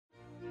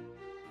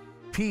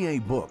PA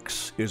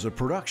Books is a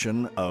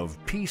production of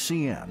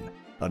PCN,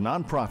 a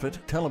nonprofit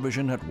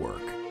television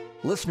network.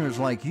 Listeners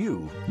like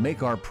you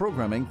make our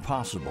programming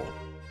possible.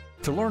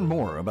 To learn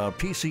more about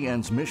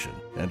PCN's mission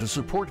and to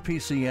support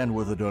PCN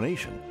with a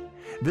donation,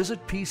 visit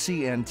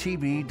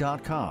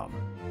PCNTV.com.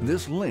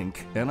 This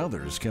link and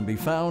others can be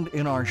found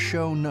in our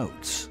show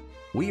notes.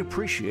 We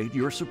appreciate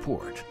your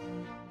support.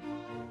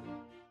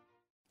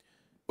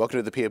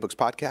 Welcome to the PA Books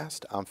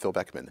Podcast. I'm Phil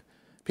Beckman.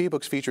 PA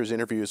Books features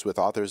interviews with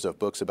authors of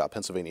books about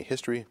Pennsylvania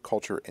history,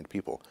 culture, and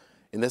people.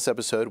 In this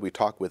episode, we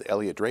talk with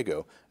Elliott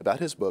Drago about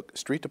his book,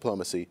 Street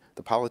Diplomacy,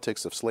 The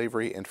Politics of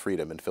Slavery and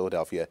Freedom in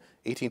Philadelphia,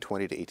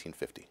 1820 to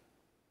 1850.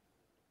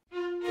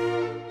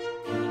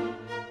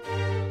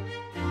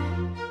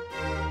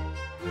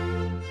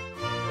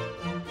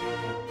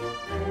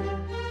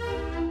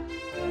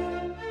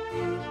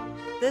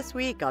 This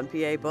week on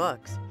PA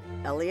Books,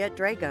 Elliott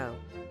Drago,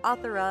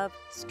 author of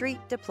Street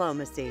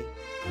Diplomacy.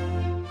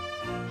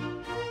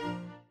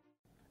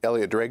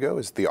 Elliott Drago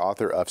is the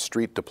author of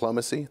Street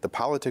Diplomacy, The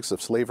Politics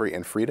of Slavery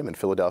and Freedom in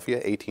Philadelphia,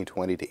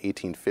 1820 to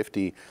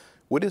 1850.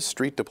 What is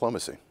street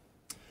diplomacy?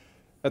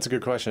 That's a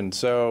good question.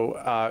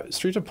 So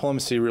street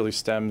diplomacy really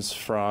stems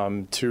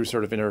from two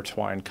sort of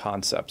intertwined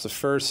concepts. The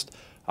first,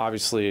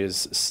 obviously,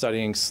 is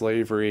studying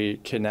slavery,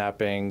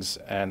 kidnappings,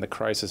 and the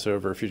crisis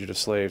over fugitive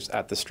slaves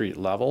at the street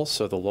level,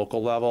 so the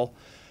local level,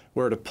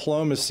 where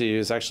diplomacy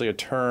is actually a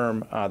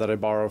term that I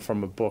borrow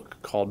from a book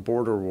called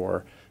Border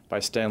War by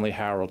Stanley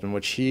Harold, in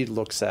which he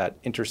looks at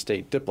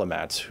interstate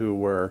diplomats who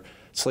were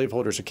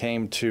slaveholders who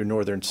came to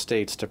northern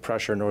states to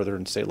pressure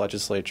northern state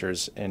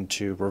legislatures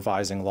into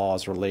revising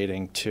laws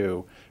relating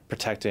to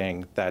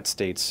protecting that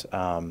state's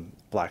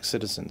black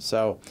citizens.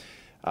 So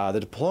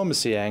the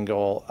diplomacy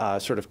angle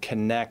sort of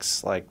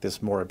connects like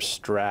this more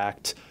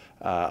abstract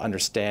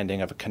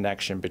understanding of a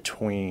connection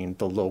between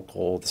the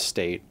local, the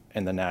state,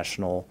 and the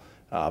national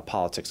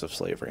politics of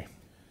slavery.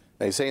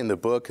 Now, you say in the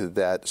book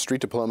that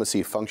street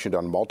diplomacy functioned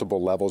on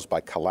multiple levels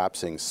by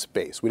collapsing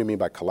space. What do you mean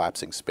by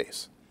collapsing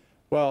space?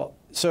 Well,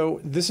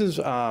 so this is,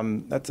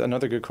 that's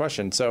another good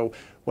question. So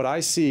what I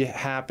see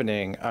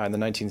happening in the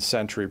 19th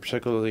century,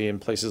 particularly in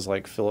places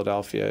like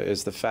Philadelphia,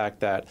 is the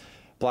fact that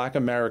Black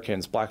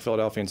Americans, Black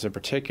Philadelphians in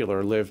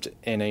particular, lived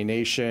in a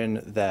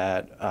nation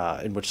that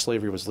in which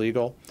slavery was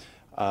legal.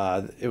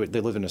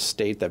 They lived in a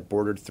state that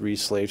bordered 3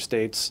 slave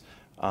states.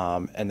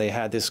 And they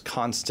had this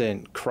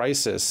constant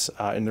crisis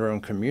in their own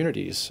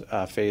communities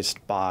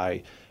faced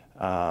by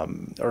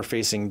or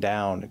facing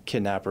down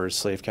kidnappers,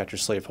 slave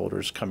catchers,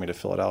 slaveholders coming to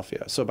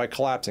Philadelphia. So by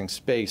collapsing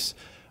space,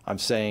 I'm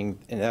saying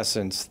in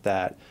essence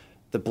that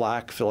the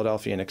Black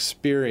Philadelphian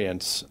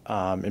experience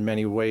in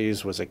many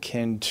ways was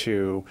akin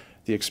to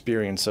the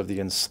experience of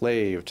the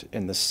enslaved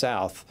in the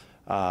South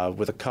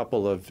with a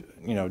couple of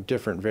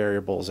different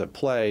variables at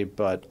play,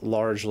 but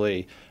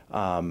largely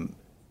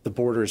the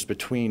borders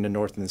between the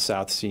North and the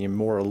South seem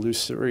more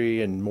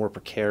illusory and more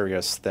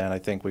precarious than I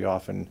think we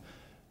often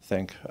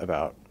think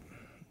about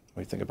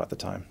when we think about the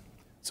time.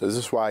 So is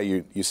this why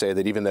you say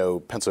that even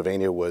though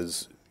Pennsylvania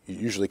was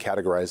usually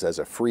categorized as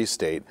a free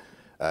state,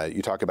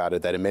 you talk about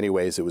it that in many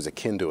ways it was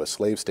akin to a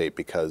slave state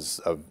because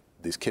of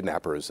these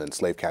kidnappers and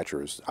slave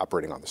catchers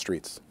operating on the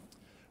streets?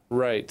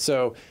 Right.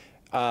 So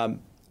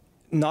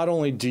not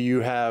only do you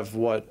have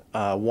what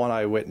one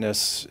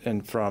eyewitness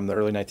from the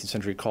early 19th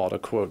century called a,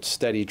 quote,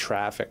 steady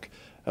traffic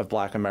of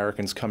Black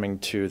Americans coming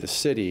to the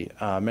city.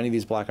 Many of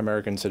these Black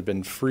Americans had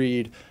been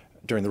freed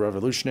during the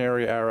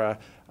Revolutionary era.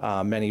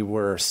 Many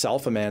were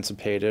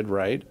self-emancipated,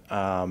 right?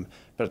 But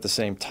at the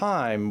same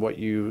time, what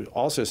you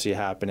also see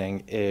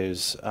happening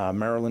is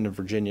Maryland and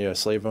Virginia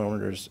slave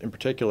owners in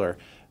particular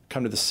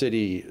come to the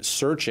city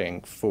searching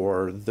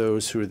for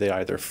those who they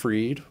either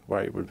freed,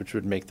 right, which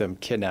would make them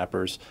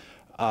kidnappers,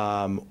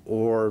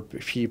 or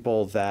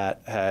people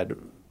that had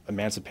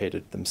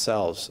emancipated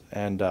themselves.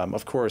 And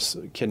of course,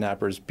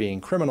 kidnappers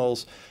being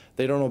criminals,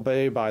 they don't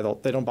abide by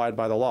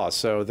the law.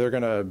 So they're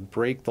going to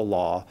break the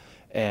law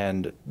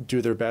and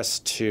do their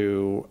best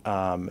to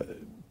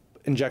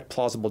inject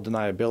plausible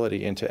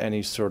deniability into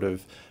any sort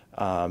of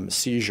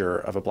seizure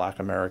of a Black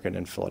American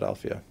in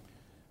Philadelphia.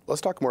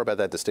 Let's talk more about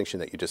that distinction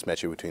that you just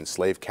mentioned between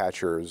slave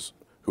catchers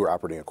who were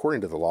operating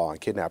according to the law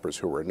and kidnappers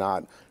who were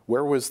not.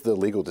 Where was the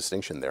legal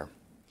distinction there?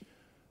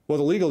 Well,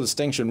 the legal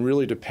distinction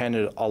really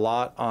depended a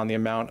lot on the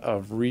amount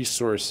of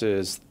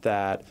resources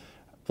that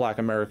Black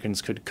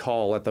Americans could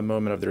cull at the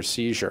moment of their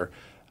seizure.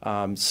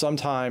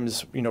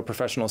 Sometimes,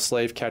 professional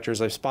slave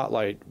catchers, I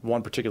spotlight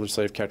one particular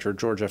slave catcher,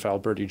 George F.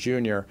 Alberti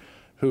Jr.,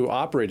 who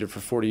operated for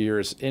 40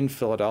 years in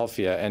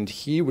Philadelphia, and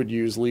he would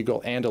use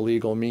legal and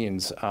illegal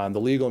means. The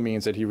legal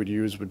means that he would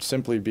use would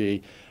simply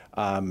be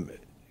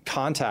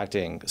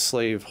contacting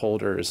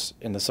slaveholders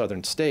in the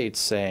southern states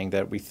saying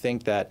that we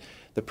think that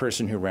the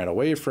person who ran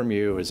away from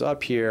you is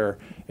up here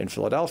in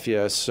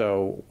Philadelphia,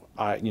 so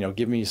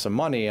give me some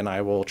money and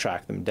I will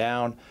track them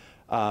down.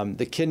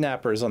 The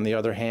kidnappers, on the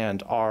other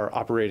hand, are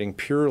operating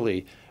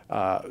purely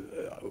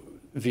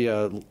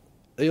via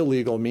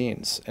illegal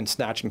means and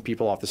snatching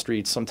people off the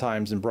streets,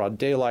 sometimes in broad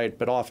daylight,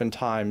 but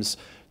oftentimes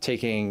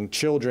taking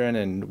children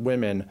and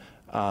women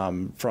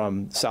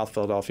from South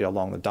Philadelphia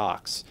along the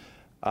docks.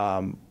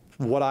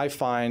 What I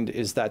find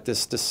is that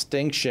this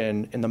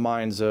distinction in the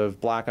minds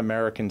of Black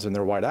Americans and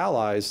their white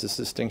allies, this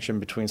distinction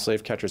between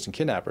slave catchers and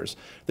kidnappers,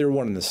 they're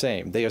one and the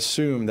same. They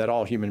assume that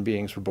all human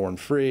beings were born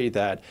free,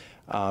 that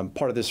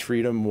part of this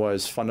freedom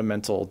was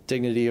fundamental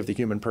dignity of the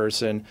human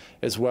person,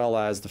 as well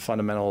as the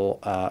fundamental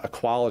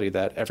equality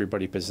that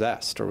everybody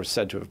possessed or was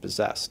said to have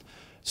possessed.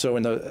 So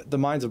in the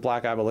minds of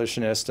Black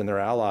abolitionists and their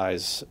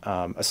allies,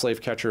 a slave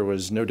catcher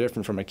was no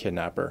different from a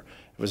kidnapper.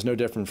 It was no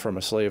different from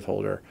a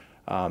slaveholder.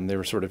 They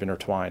were sort of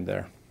intertwined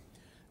there.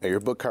 Now, your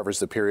book covers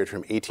the period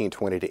from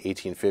 1820 to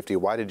 1850.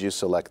 Why did you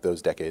select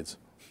those decades?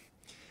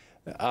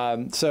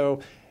 So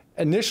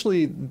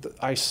initially,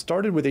 I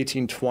started with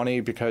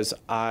 1820 because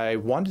I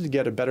wanted to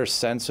get a better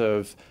sense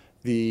of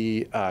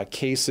the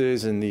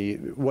cases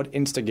and what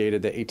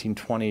instigated the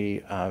 1820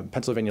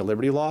 Pennsylvania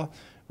Liberty Law,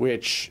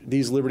 which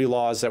these liberty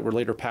laws that were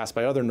later passed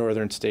by other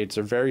northern states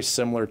are very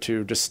similar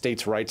to just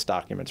states' rights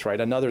documents,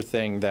 right? Another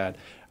thing that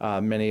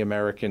many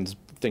Americans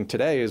think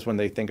today is when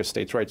they think of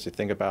states' rights, they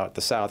think about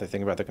the South, they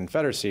think about the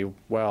Confederacy.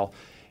 Well,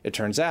 it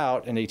turns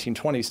out in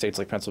 1820, states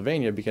like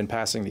Pennsylvania began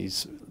passing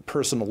these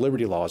personal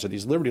liberty laws, or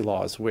these liberty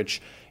laws,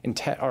 which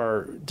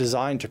are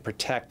designed to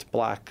protect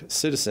Black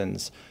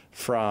citizens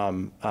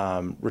from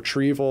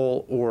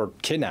retrieval or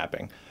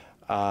kidnapping.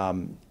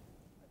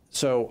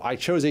 So I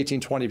chose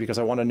 1820 because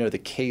I want to know the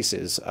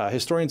cases.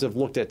 Historians have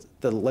looked at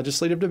the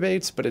legislative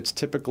debates, but it's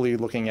typically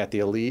looking at the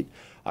elite.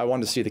 I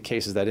wanted to see the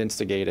cases that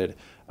instigated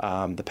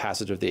the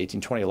passage of the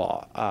 1820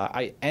 law.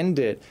 I end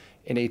it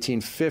in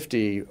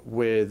 1850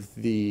 with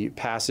the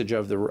passage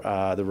of the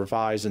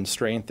Revised and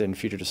Strengthened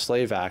Fugitive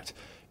Slave Act,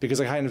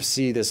 because I kind of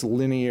see this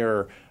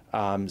linear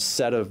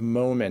set of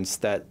moments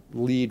that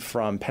lead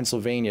from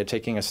Pennsylvania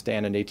taking a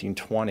stand in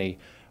 1820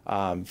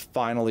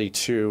 finally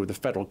to the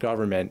federal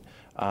government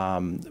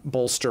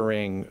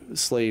bolstering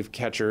slave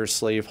catchers,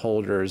 slave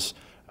holders'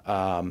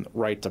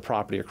 right to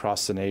property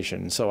across the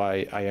nation. So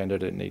I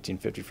ended it in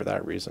 1850 for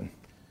that reason.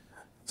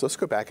 So let's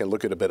go back and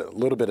look at a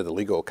little bit of the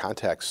legal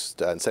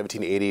context. In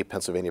 1780,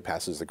 Pennsylvania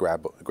passes the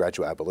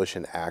Gradual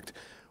Abolition Act.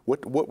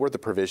 What were the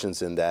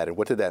provisions in that, and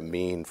what did that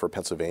mean for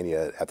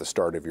Pennsylvania at the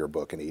start of your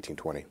book in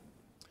 1820?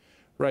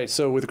 Right.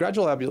 So with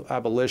gradual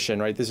abolition,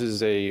 right, this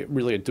is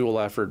really a dual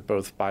effort,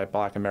 both by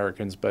Black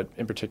Americans, but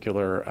in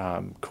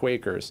particular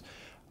Quakers.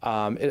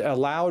 It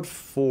allowed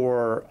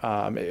for,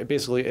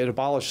 it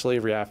abolished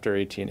slavery after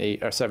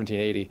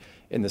 1780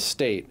 in the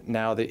state.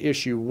 Now, the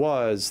issue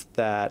was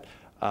that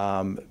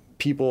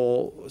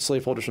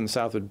slaveholders from the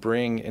South would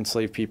bring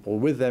enslaved people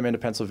with them into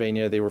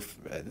Pennsylvania. They were,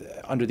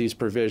 under these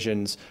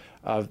provisions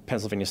of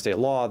Pennsylvania state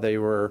law, they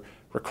were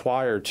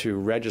required to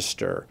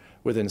register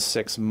within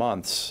 6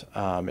 months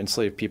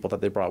enslaved people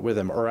that they brought with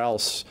them, or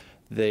else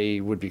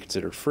they would be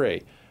considered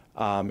free.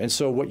 And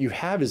so what you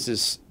have is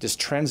this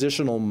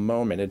transitional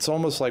moment. It's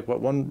almost like what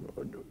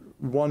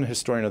one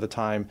historian of the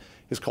time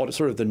has called it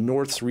sort of the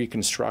North's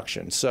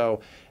Reconstruction.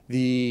 So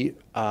the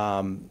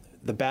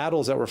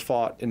battles that were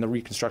fought in the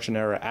Reconstruction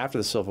era after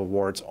the Civil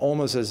War, it's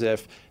almost as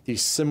if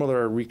these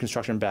similar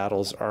Reconstruction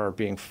battles are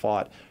being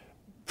fought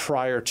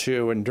prior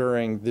to and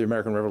during the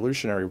American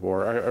Revolutionary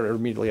War, or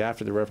immediately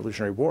after the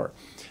Revolutionary War.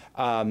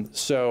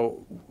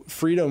 So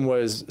freedom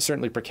was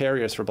certainly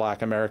precarious for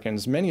Black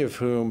Americans, many of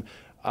whom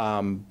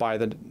by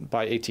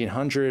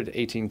 1800,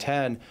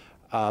 1810,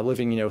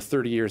 living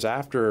 30 years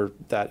after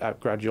that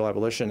Gradual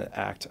Abolition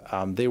Act,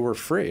 they were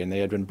free and they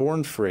had been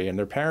born free and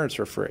their parents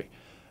were free.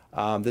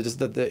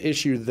 The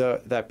issue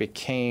that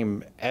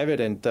became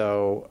evident,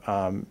 though,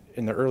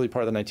 in the early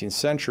part of the 19th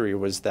century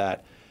was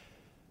that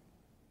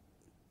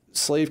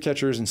slave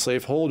catchers and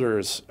slave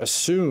holders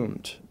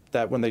assumed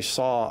that when they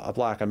saw a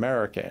Black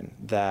American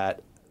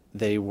that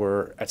they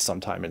were at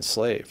some time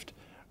enslaved,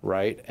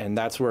 right? And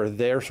that's where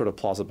their sort of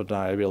plausible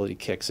deniability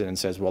kicks in and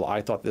says, well,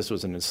 I thought this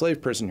was an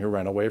enslaved person who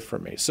ran away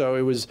from me. So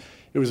it was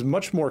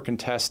much more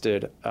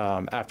contested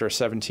after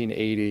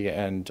 1780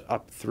 and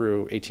up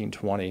through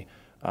 1820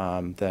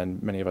 than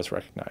many of us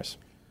recognize.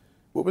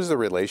 What was the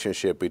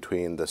relationship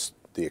between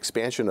the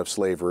expansion of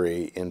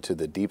slavery into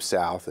the Deep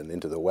South and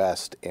into the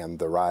West and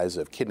the rise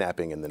of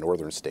kidnapping in the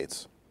northern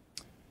states?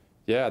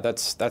 Yeah,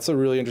 that's a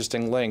really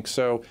interesting link.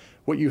 So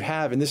what you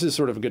have, and this is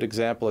sort of a good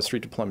example of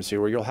street diplomacy,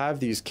 where you'll have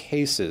these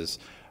cases.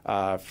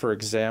 For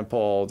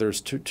example,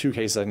 there's two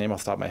cases I name off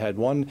the top of my head.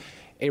 One,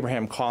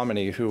 Abraham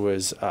Quamany, who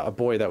was a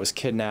boy that was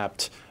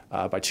kidnapped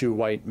by two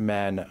white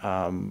men.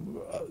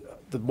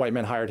 The white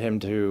men hired him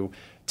to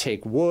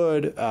take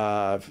wood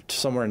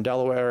somewhere in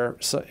Delaware,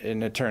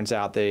 and it turns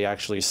out they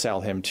actually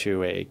sell him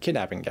to a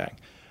kidnapping gang.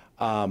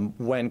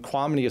 When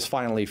Quamany is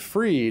finally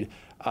freed,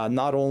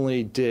 not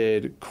only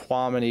did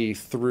Quamany,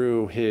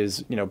 through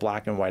his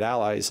Black and white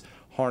allies,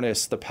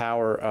 harness the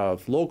power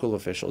of local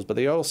officials, but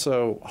they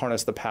also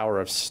harnessed the power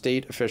of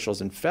state officials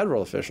and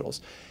federal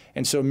officials.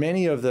 And so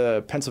many of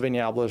the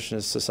Pennsylvania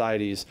Abolitionist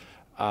Society's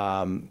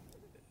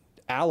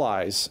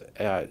allies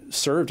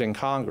served in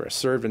Congress,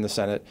 served in the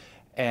Senate,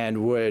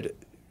 and would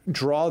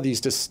draw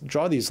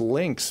these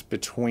links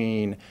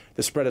between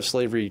the spread of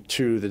slavery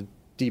to the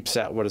deep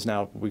south, what is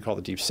now we call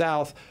the Deep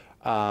South,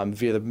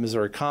 via the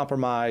Missouri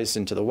Compromise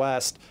into the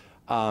West,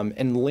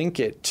 and link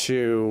it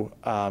to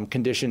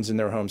conditions in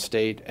their home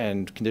state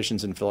and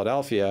conditions in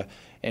Philadelphia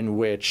in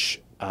which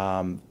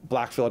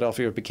Black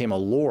Philadelphia became a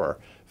lure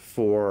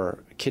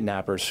for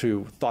kidnappers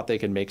who thought they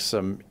could make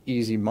some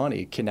easy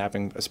money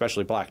kidnapping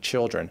especially Black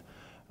children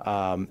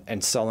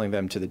and selling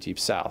them to the Deep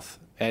South.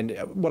 And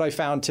what I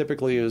found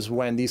typically is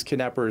when these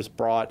kidnappers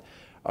brought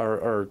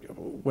or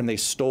when they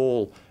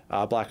stole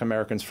Black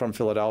Americans from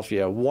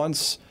Philadelphia,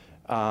 once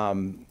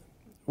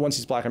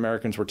these Black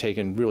Americans were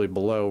taken really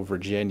below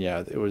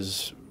Virginia, it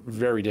was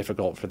very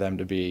difficult for them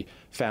to be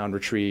found,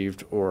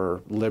 retrieved,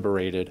 or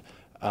liberated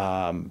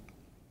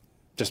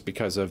just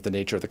because of the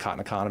nature of the cotton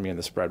economy and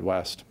the spread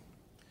west.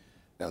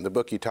 Now, in the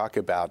book, you talk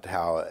about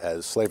how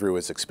as slavery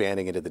was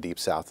expanding into the Deep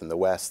South and the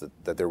West,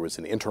 that there was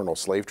an internal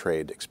slave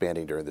trade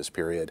expanding during this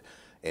period.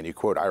 And you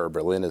quote Ira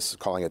Berlin as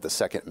calling it the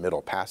Second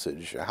Middle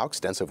Passage. How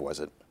extensive was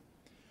it?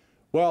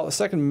 Well, the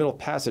Second Middle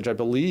Passage, I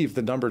believe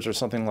the numbers are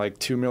something like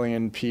 2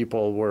 million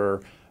people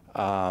were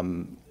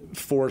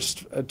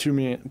forced, 2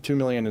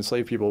 million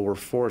enslaved people were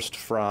forced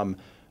from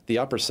the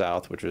Upper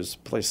South, which is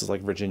places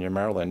like Virginia,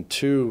 Maryland,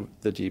 to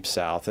the Deep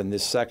South. And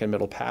this Second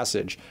Middle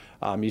Passage,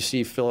 you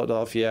see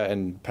Philadelphia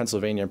and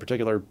Pennsylvania in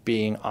particular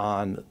being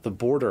on the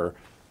border,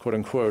 quote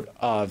unquote,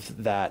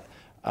 of that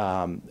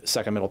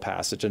Second Middle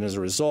Passage. And as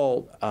a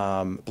result,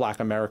 Black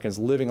Americans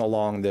living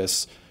along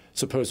this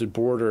supposed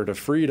border to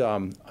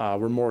freedom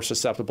were more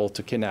susceptible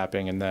to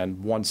kidnapping, and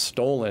then once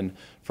stolen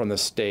from the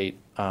state,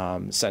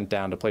 sent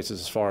down to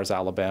places as far as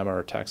Alabama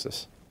or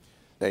Texas.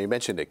 Now, you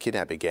mentioned a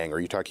kidnapping gang. Are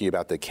you talking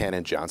about the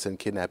Cannon Johnson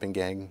kidnapping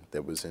gang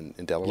that was in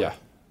Delaware?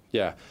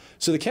 Yeah.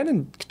 So the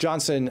Cannon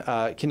Johnson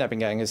kidnapping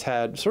gang has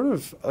had sort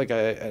of like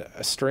a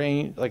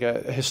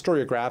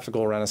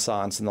historiographical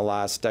renaissance in the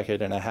last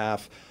decade and a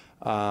half.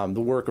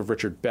 The work of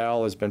Richard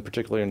Bell has been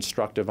particularly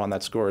instructive on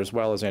that score, as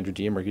well as Andrew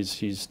Deemer.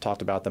 He's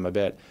talked about them a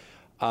bit.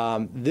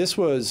 This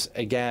was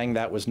a gang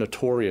that was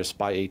notorious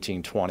by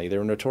 1820. They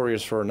were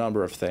notorious for a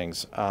number of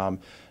things,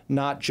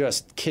 not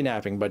just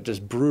kidnapping, but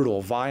just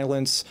brutal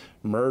violence,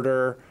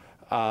 murder,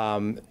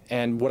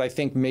 and what I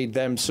think made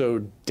them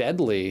so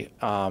deadly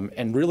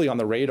and really on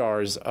the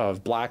radars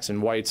of blacks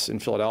and whites in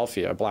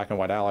Philadelphia, black and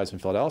white allies in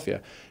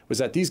Philadelphia, was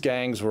that these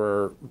gangs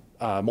were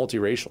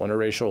multiracial,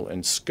 interracial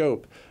in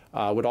scope,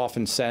 would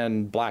often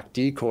send black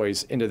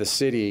decoys into the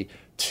city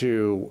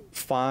to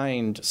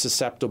find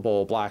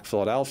susceptible Black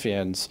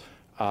Philadelphians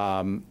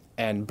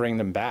and bring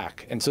them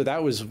back. And so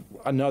that was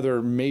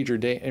another major,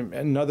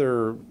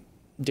 another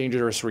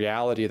dangerous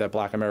reality that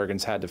Black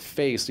Americans had to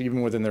face,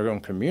 even within their own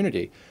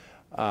community.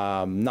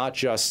 Not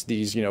just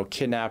these,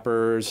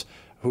 kidnappers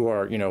who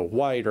are,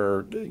 white,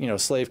 or,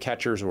 slave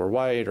catchers who are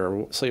white,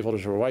 or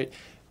slaveholders who are white.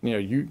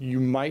 You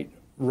might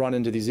run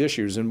into these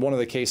issues. And one of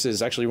the cases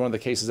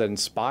that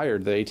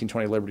inspired the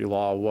 1820 Liberty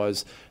Law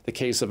was the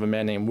case of a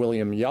man named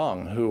William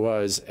Young, who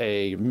was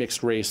a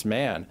mixed race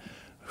man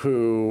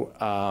who,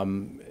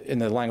 in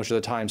the language of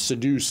the time,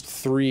 seduced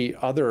 3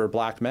 other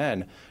black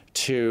men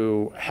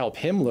to help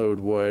him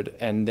load wood,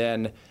 and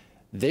then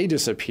they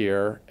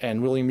disappear,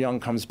 and William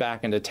Young comes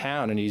back into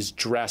town, and he's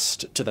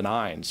dressed to the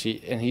nines.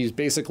 He's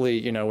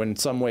basically, in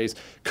some ways,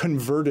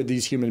 converted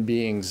these human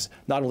beings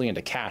not only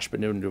into cash,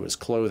 but into his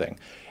clothing.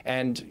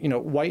 And,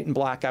 white and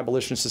black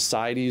abolitionist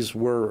societies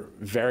were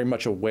very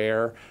much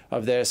aware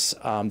of this.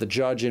 The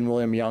judge in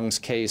William Young's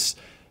case,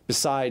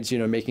 besides,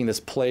 making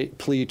this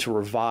plea to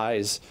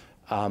revise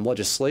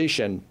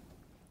legislation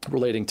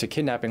relating to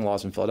kidnapping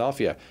laws in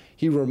Philadelphia,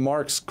 he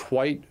remarks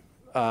quite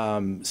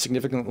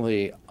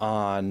significantly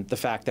on the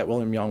fact that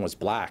William Young was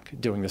black,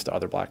 doing this to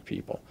other black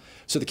people.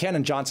 So the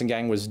Cannon Johnson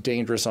gang was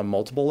dangerous on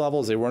multiple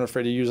levels. They weren't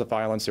afraid to use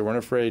violence. They weren't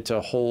afraid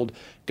to hold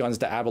guns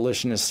to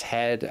abolitionists'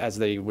 head as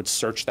they would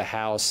search the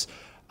house.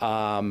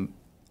 And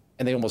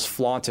they almost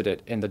flaunted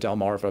it in the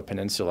Delmarva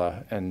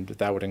Peninsula, and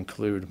that would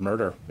include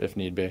murder if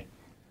need be.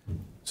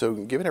 So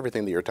given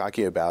everything that you're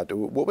talking about,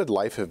 what would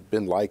life have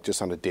been like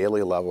just on a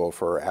daily level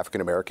for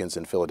African Americans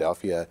in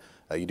Philadelphia?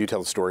 You do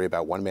tell a story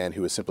about one man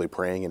who was simply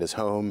praying in his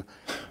home.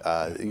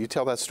 You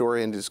tell that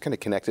story and just kind of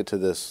connect it to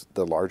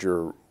the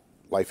larger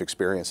life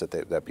experience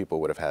that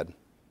people would have had.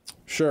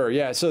 Sure,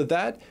 yeah. So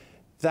that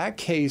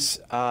case,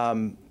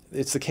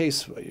 it's the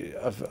case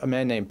of a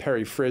man named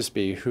Perry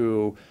Frisbee,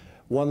 who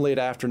one late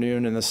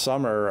afternoon in the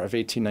summer of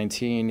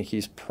 1819,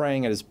 he's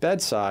praying at his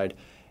bedside,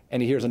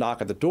 and he hears a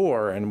knock at the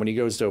door, and when he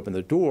goes to open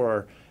the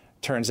door,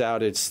 turns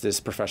out it's this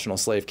professional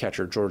slave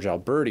catcher, George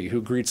Alberti,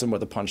 who greets him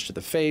with a punch to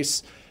the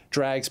face,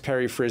 drags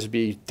Perry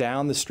Frisbee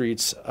down the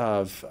streets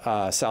of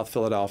South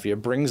Philadelphia,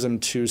 brings him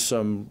to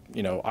some,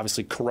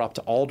 obviously corrupt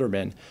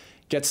aldermen,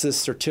 gets this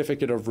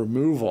certificate of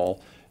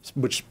removal,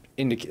 which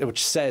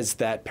says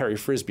that Perry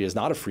Frisbee is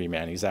not a free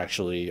man, he's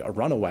actually a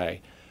runaway.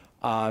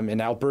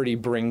 And Alberti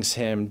brings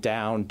him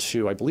down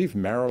to, I believe,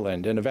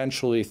 Maryland, and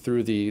eventually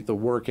through the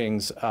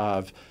workings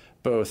of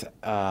both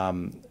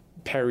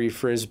Perry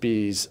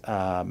Frisbee's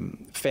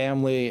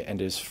family and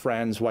his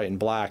friends, white and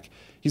black,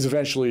 he's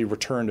eventually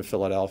returned to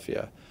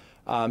Philadelphia.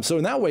 So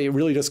in that way, it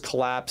really does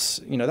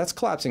collapse. That's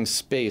collapsing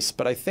space.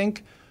 But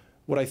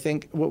what I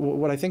think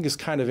is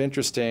kind of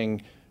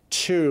interesting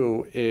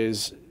too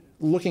is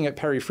looking at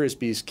Perry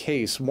Frisbee's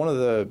case. One of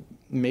the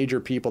major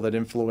people that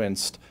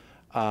influenced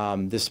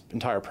this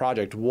entire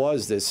project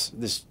was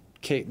this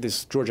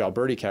George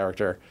Alberti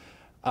character.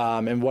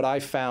 And what I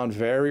found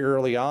very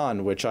early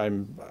on, which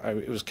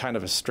it was kind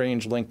of a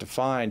strange link to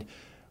find,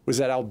 was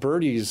that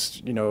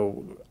Alberti's,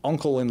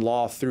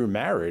 uncle-in-law through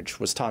marriage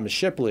was Thomas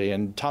Shipley.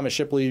 And Thomas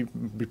Shipley,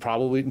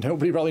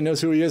 nobody probably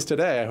knows who he is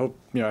today. I hope,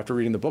 after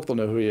reading the book, they'll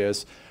know who he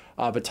is.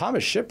 But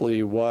Thomas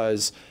Shipley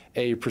was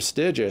a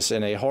prestigious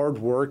and a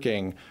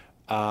hardworking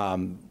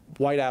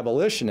white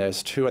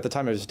abolitionist who, at the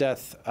time of his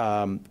death,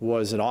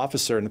 was an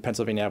officer in the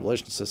Pennsylvania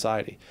Abolition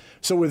Society.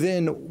 So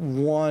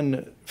within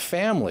one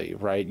family,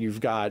 right, you've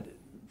got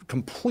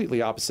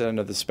completely opposite end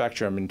of the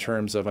spectrum in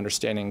terms of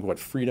understanding what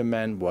freedom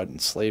meant, what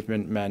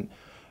enslavement meant.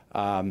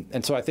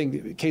 And so I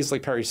think cases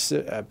like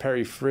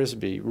Perry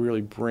Frisbee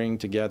really bring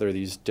together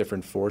these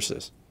different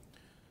forces.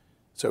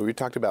 So we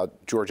talked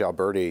about George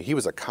Alberti. He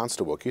was a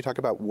constable. Can you talk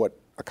about what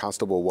a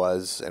constable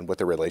was and what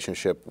their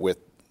relationship with,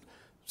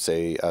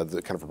 say,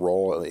 the kind of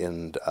role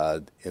in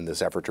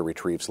this effort to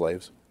retrieve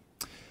slaves?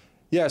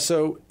 Yeah,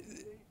 so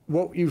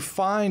what you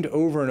find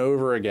over and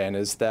over again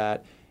is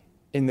that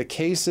in the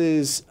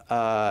cases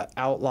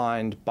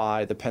outlined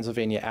by the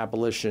Pennsylvania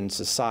Abolition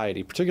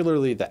Society,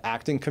 particularly the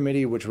Acting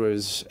Committee, which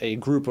was a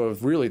group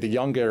of really the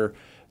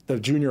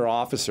junior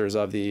officers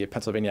of the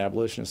Pennsylvania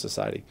Abolition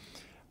Society,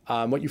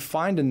 what you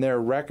find in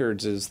their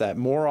records is that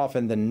more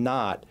often than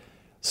not,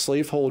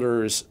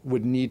 slaveholders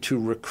would need to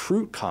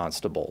recruit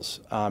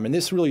constables. And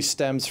this really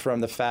stems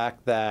from the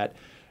fact that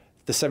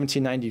the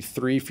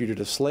 1793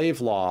 fugitive slave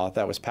law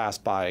that was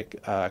passed by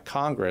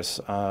Congress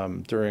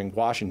during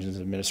Washington's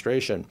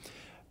administration,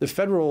 the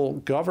federal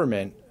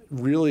government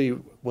really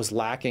was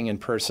lacking in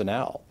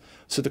personnel.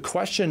 So the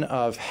question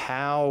of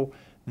how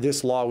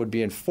this law would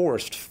be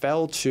enforced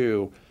fell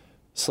to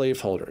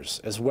slaveholders,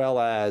 as well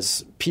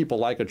as people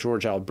like a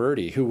George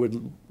Alberti, who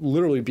would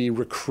literally be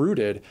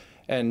recruited.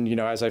 And,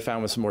 as I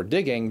found with some more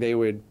digging, they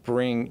would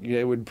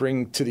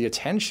bring to the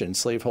attention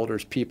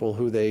slaveholders people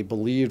who they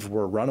believed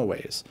were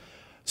runaways.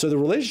 So the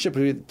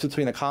relationship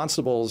between the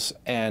constables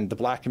and the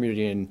black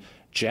community in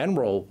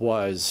general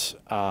was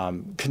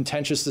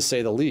contentious, to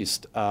say the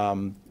least.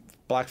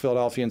 Black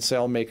Philadelphian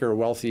sailmaker,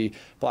 wealthy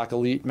black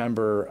elite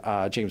member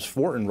James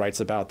Fortin writes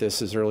about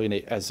this as early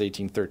as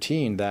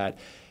 1813, that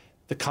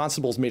the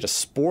constables made a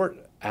sport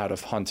out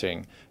of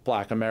hunting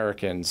black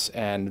Americans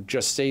and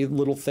just say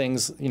little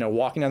things,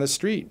 walking down the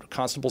street.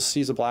 Constable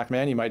sees a black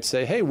man, he might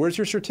say, "Hey, where's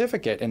your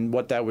certificate?" And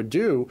what that would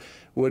do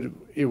would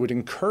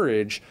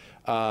encourage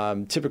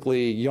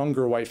typically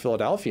younger white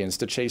Philadelphians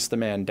to chase the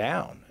man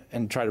down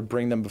and try to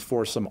bring them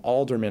before some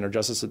alderman or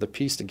justice of the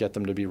peace to get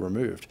them to be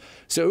removed.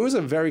 So it was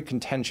a very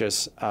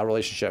contentious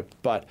relationship.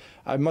 But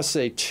I must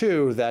say,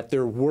 too, that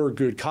there were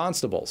good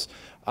constables.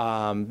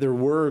 There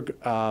were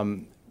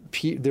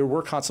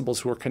constables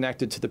who were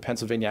connected to the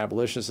Pennsylvania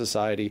Abolition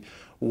Society,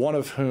 one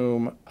of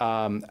whom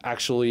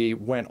actually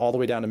went all the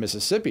way down to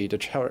Mississippi to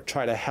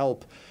try to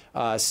help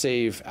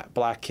save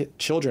black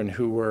children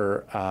who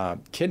were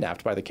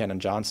kidnapped by the Kenton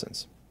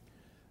Johnsons.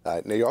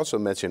 Now, you also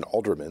mentioned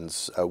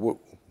aldermans.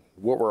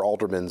 What were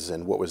aldermans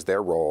and what was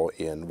their role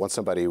in once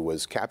somebody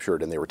was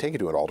captured and they were taken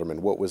to an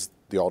alderman? What was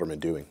the alderman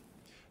doing?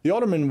 The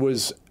alderman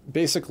was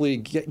basically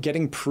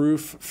getting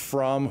proof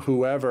from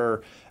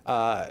whoever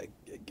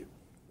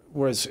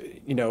was,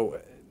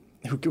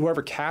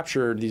 whoever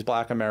captured these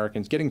black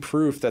Americans, getting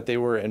proof that they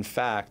were in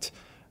fact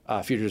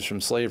fugitives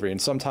from slavery.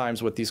 And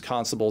sometimes what these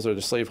constables or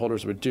the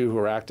slaveholders would do who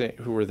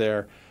were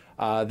there,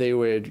 they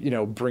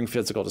would, bring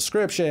physical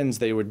descriptions,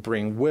 they would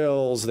bring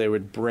wills, they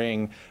would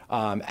bring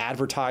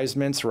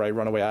advertisements, right,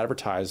 runaway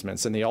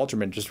advertisements, and the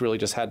alderman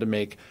just had to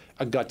make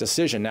a gut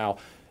decision. Now,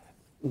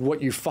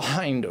 what you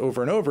find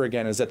over and over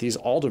again is that these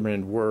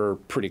aldermen were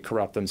pretty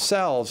corrupt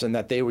themselves and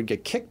that they would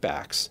get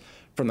kickbacks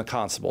from the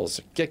constables,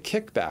 get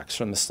kickbacks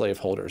from the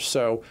slaveholders.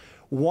 So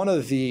one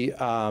of the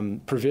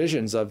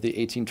provisions of the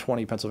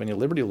 1820 Pennsylvania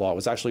Liberty Law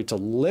was actually to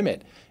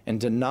limit and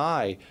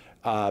deny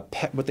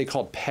what they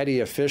called petty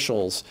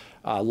officials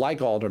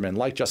like aldermen,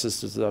 like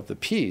justices of the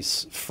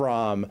peace,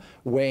 from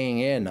weighing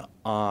in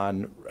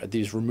on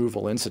these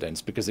removal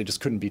incidents because they just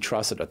couldn't be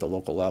trusted at the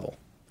local level.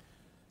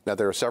 Now,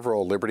 there are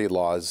several liberty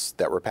laws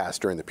that were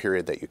passed during the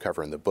period that you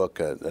cover in the book.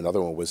 Another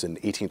one was in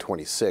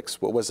 1826.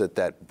 What was it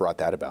that brought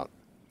that about?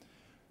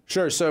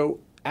 Sure.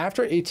 So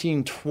after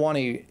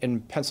 1820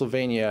 in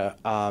Pennsylvania,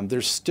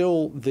 there's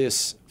still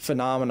this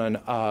phenomenon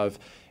of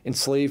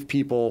enslaved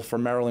people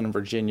from Maryland and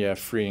Virginia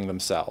freeing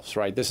themselves,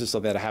 right? This is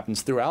something that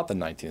happens throughout the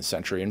 19th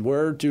century. And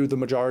where do the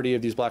majority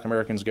of these black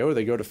Americans go?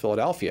 They go to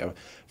Philadelphia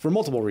for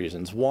multiple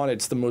reasons. One,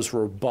 it's the most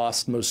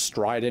robust, most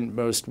strident,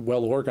 most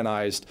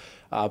well-organized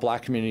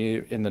black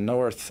community in the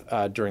North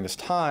during this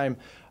time.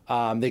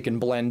 They can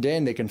blend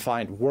in, they can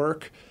find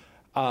work.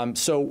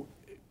 So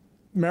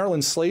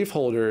Maryland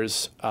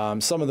slaveholders,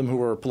 some of them who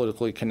were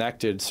politically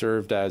connected,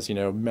 served as,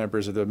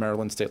 members of the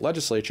Maryland state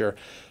legislature.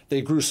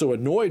 They grew so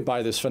annoyed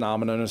by this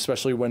phenomenon,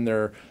 especially when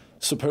their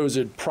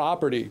supposed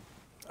property,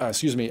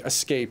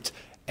 escaped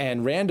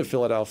and ran to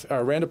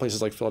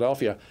places like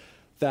Philadelphia,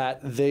 that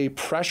they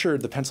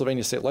pressured the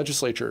Pennsylvania state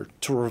legislature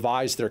to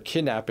revise their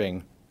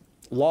kidnapping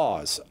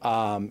laws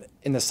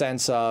in the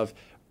sense of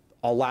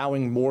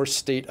allowing more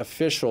state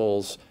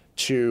officials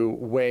to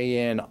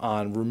weigh in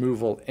on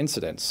removal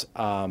incidents.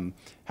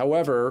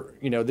 However,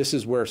 this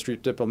is where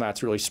street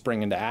diplomats really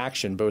spring into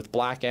action. Both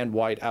black and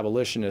white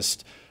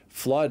abolitionists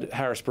flood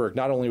Harrisburg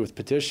not only with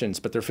petitions,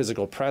 but their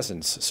physical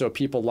presence. So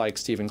people like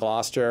Stephen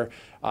Gloucester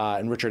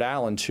and Richard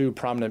Allen, two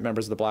prominent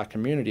members of the black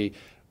community,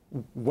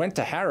 went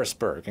to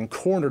Harrisburg and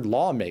cornered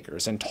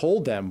lawmakers and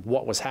told them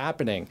what was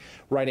happening,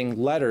 writing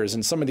letters.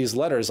 And some of these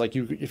letters,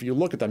 if you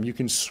look at them, you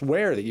can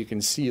swear that you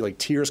can see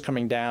tears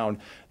coming down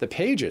the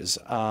pages.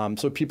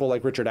 So people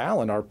like Richard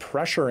Allen are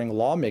pressuring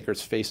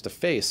lawmakers face to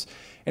face.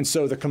 And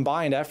so the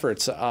combined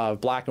efforts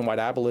of black and white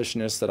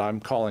abolitionists that I'm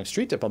calling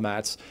street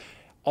diplomats,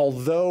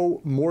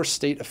 although more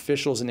state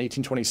officials in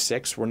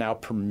 1826 were now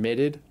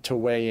permitted to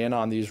weigh in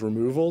on these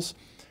removals,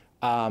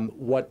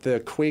 what the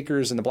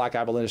Quakers and the black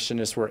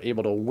abolitionists were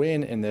able to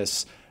win in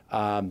this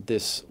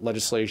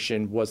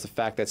legislation was the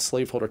fact that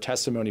slaveholder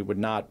testimony would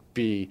not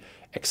be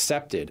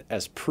accepted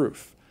as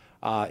proof.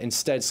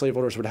 Instead,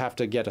 slaveholders would have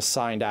to get a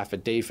signed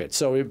affidavit.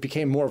 So it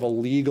became more of a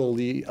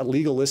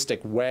legalistic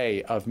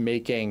way of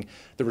making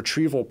the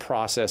retrieval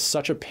process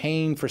such a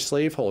pain for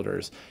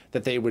slaveholders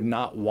that they would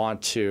not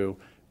want to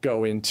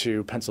go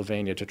into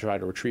Pennsylvania to try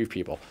to retrieve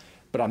people.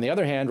 But on the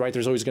other hand,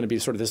 there's always going to be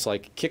sort of this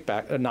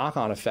kickback, a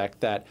knock-on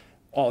effect that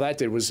all that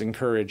did was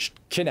encourage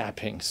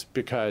kidnappings,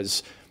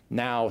 because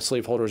now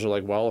slaveholders are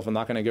like, well, if I'm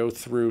not going to go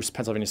through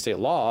Pennsylvania state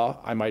law,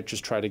 I might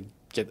just try to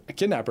get a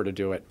kidnapper to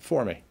do it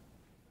for me.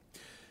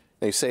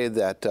 They say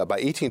that by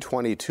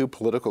 1820, two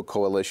political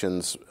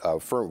coalitions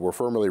were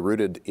firmly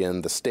rooted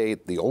in the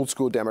state, the old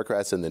school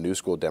Democrats and the new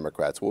school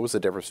Democrats. What was the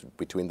difference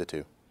between the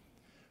two?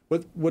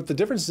 What the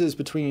difference is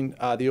between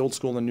the old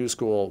school and the new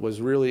school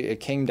was really, it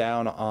came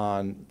down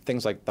on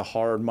things like the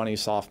hard money,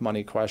 soft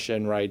money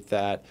question, right?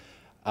 That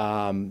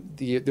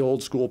the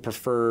old school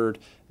preferred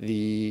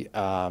they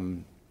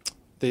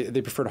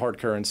preferred hard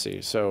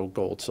currency, so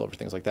gold, silver,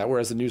 things like that,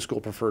 whereas the new school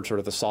preferred sort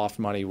of the soft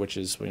money, which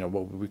is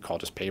what we call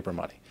just paper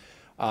money.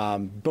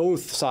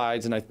 Both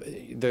sides, and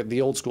the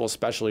old school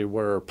especially,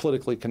 were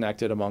politically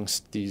connected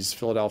amongst these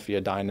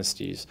Philadelphia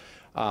dynasties,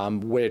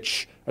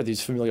 which are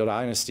these familial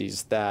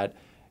dynasties that,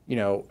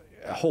 a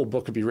whole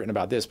book could be written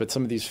about this, but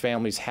some of these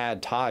families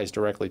had ties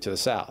directly to the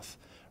South,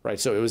 right?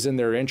 So it was in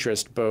their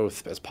interest,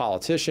 both as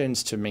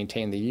politicians to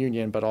maintain the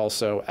Union, but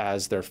also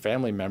as their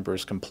family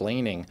members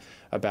complaining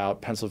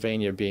about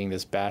Pennsylvania being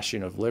this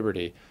bastion of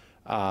liberty.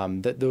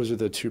 That those are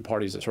the two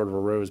parties that sort of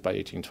arose by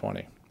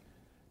 1820.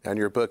 In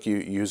your book, you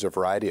use a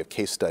variety of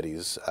case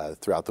studies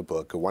throughout the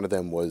book. One of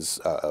them was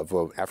of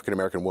an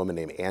African-American woman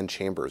named Ann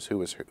Chambers. Who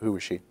was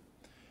she?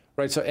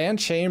 Right. So Ann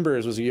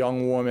Chambers was a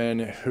young woman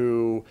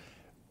who,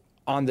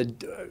 on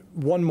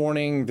one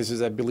morning, this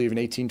is, I believe, in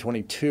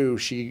 1822,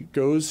 she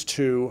goes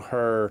to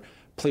her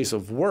place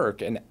of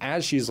work, and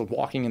as she's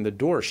walking in the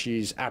door,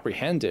 she's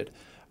apprehended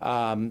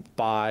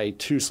by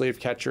two slave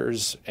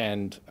catchers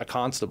and a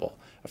constable,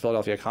 a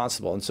Philadelphia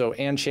constable. And so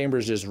Ann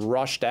Chambers just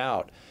rushed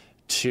out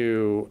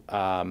to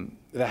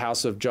the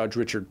house of Judge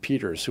Richard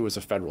Peters, who was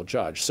a federal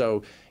judge.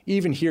 So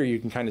even here, you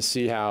can kind of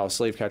see how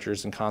slave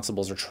catchers and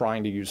constables are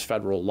trying to use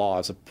federal law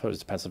as opposed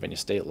to Pennsylvania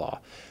state law.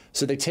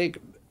 So they take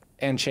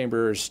Ann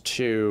Chambers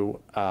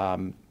to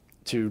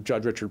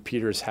Judge Richard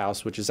Peters'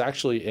 house, which is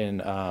actually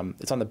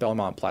it's on the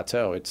Belmont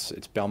Plateau. It's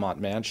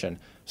Belmont Mansion,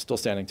 still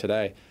standing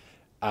today.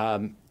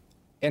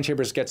 Ann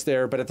Chambers gets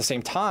there, but at the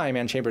same time,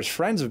 Ann Chambers'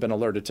 friends have been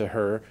alerted to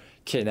her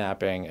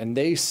kidnapping, and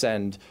they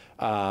send,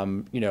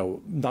 not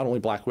only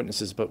black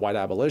witnesses, but white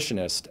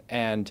abolitionists.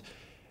 And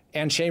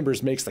Ann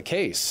Chambers makes the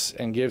case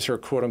and gives her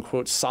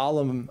quote-unquote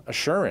solemn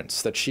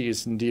assurance that she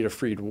is indeed a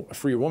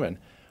free woman.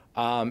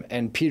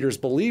 And Peters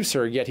believes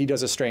her, yet he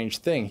does a strange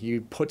thing.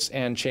 He puts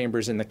Ann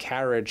Chambers in the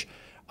carriage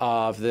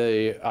of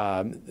the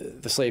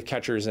slave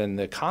catchers and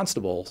the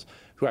constables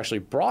who actually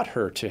brought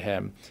her to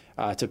him,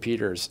 to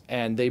Peters,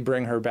 and they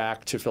bring her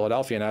back to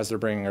Philadelphia. And as they're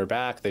bringing her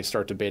back, they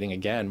start debating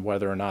again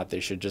whether or not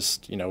they should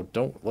just,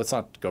 let's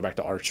not go back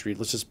to Arch Street,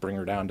 let's just bring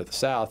her down to the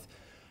South.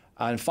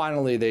 And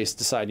finally, they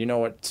decide,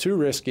 it's too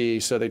risky,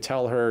 so they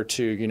tell her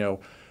to,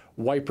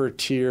 wipe her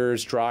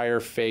tears, dry her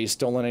face,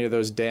 don't let any of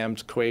those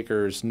damned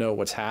Quakers know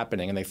what's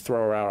happening, and they throw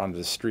her out onto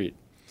the street.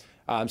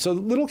 So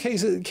little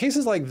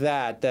cases like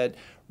that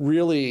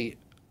really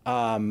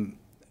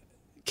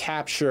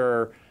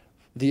capture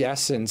the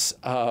essence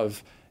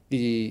of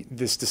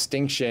this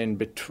distinction,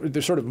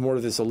 there's sort of more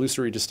of this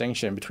illusory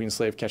distinction between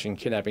slave catching and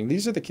kidnapping.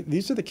 These are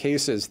the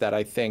cases that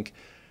I think,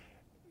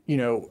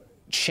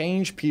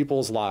 change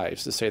people's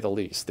lives, to say the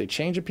least. They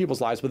change people's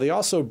lives, but they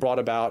also brought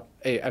about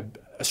a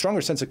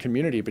stronger sense of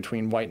community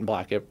between white and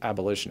black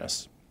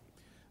abolitionists.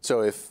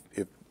 So if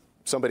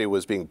somebody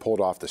was being pulled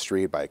off the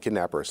street by a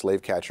kidnapper or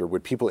slave catcher,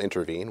 would people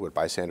intervene? Would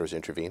bystanders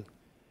intervene?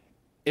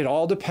 It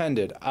all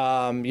depended.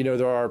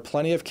 There are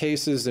plenty of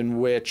cases in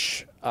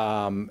which,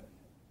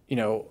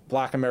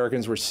 Black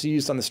Americans were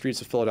seized on the streets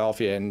of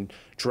Philadelphia and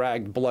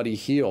dragged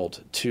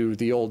bloody-heeled to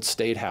the old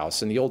State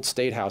House. And the old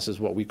State House is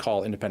what we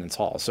call Independence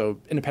Hall. So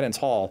Independence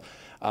Hall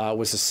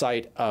was the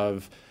site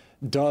of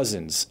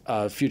dozens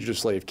of fugitive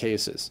slave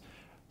cases.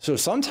 So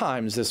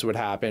sometimes this would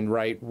happen,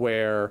 right,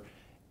 where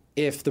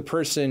if the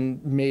person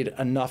made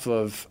enough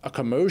of a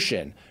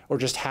commotion or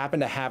just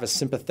happened to have a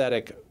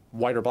sympathetic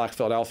white or Black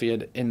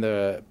Philadelphia in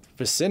the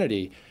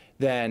vicinity,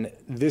 then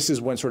this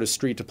is when sort of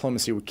street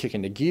diplomacy would kick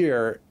into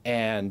gear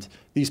and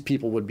these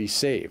people would be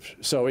saved.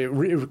 So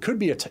it could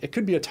be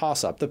a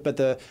toss-up, but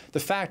the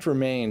fact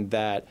remained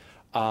that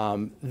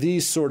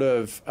these sort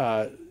of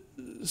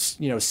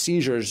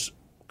seizures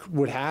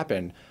would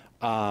happen,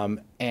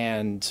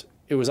 and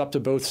it was up to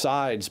both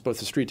sides, both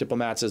the street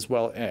diplomats as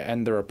well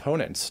and their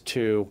opponents,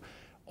 to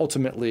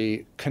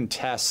ultimately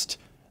contest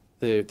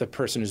the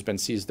person who's been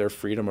seized their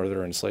freedom or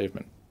their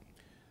enslavement.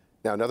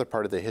 Now, another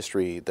part of the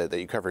history that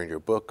you cover in your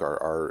book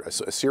are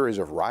a series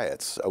of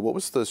riots. What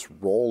was this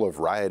role of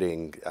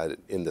rioting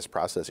in this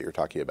process that you're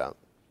talking about?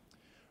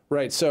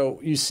 Right.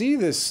 So you see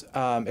this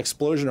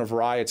explosion of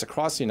riots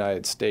across the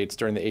United States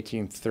during the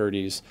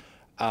 1830s,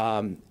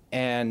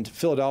 and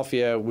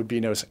Philadelphia would be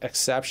no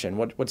exception.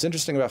 What's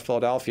interesting about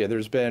Philadelphia,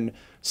 there's been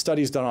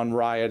studies done on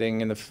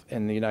rioting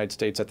in the United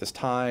States at this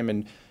time,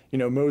 and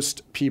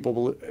most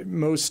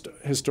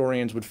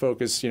historians would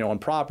focus on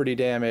property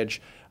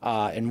damage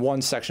in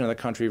one section of the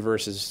country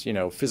versus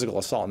physical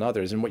assault in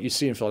others. And what you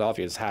see in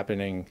Philadelphia is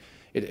happening.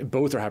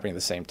 Both are happening at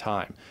the same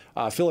time.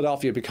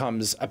 Philadelphia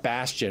becomes a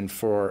bastion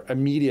for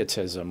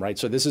immediatism, right?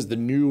 So this is the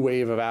new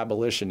wave of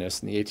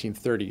abolitionists in the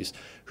 1830s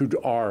who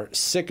are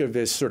sick of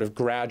this sort of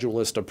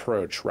gradualist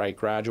approach, right?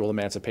 Gradual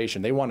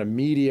emancipation. They want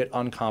immediate,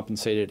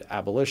 uncompensated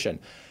abolition.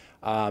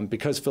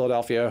 Because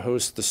Philadelphia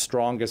hosts the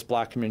strongest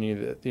Black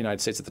community of the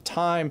United States at the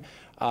time,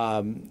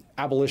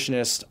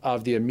 abolitionists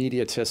of the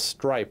immediatist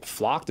stripe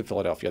flock to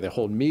Philadelphia. They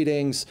hold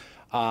meetings,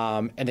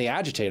 and they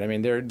agitate. I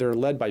mean, they're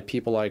led by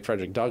people like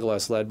Frederick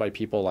Douglass, led by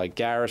people like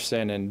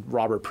Garrison and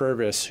Robert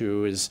Purvis,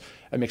 who is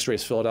a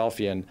mixed-race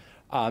Philadelphian.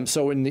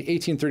 So in the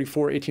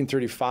 1834,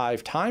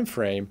 1835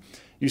 timeframe,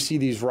 you see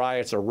these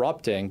riots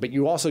erupting, but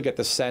you also get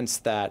the sense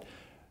that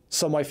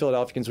some white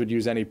Philadelphians would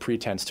use any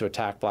pretense to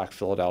attack Black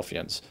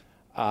Philadelphians.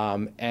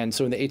 And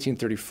so in the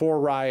 1834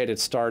 riot, it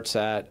starts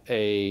at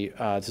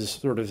this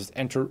sort of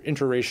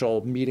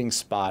interracial meeting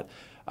spot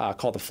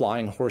called the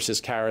Flying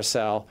Horses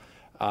Carousel.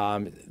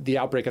 The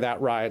outbreak of that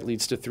riot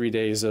leads to 3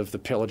 days of the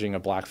pillaging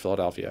of Black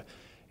Philadelphia.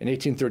 In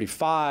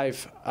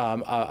 1835,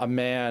 a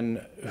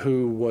man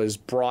who was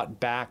brought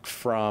back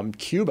from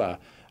Cuba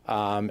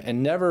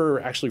and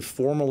never actually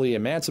formally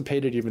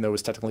emancipated, even though it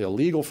was technically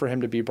illegal for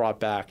him to be brought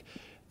back,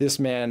 this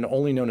man,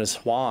 only known as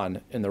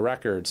Juan in the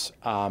records,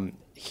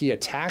 he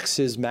attacks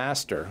his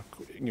master,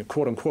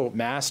 quote-unquote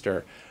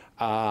master,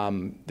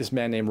 this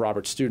man named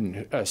Robert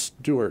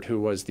Stewart, who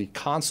was the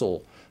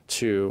consul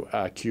to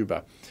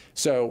Cuba.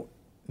 So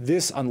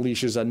this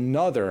unleashes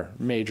another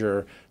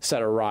major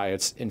set of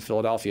riots in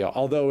Philadelphia,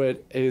 although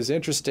it is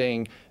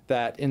interesting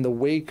that in the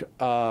wake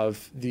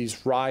of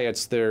these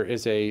riots,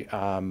 there's a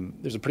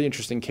pretty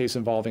interesting case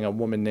involving a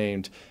woman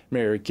named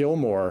Mary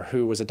Gilmore,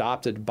 who was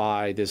adopted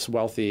by this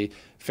wealthy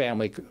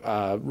family,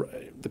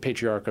 the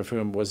patriarch of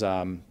whom was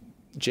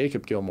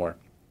Jacob Gilmore.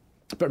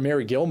 But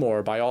Mary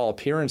Gilmore, by all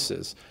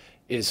appearances,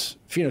 is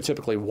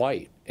phenotypically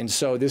white. And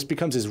so this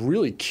becomes this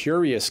really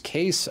curious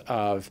case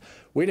of,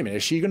 wait a minute,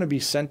 is she going to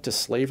be sent to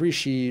slavery?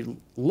 She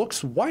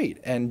looks white.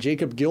 And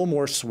Jacob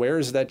Gilmore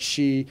swears that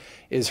she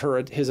is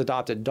his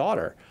adopted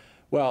daughter.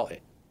 Well,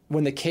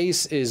 when the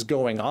case is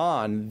going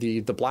on,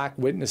 the Black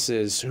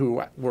witnesses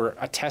who were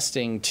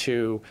attesting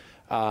to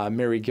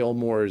Mary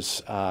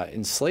Gilmore's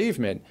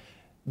enslavement,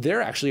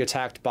 they're actually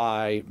attacked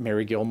by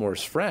Mary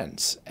Gilmore's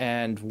friends.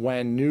 And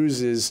when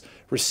news is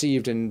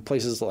received in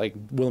places like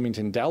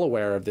Wilmington,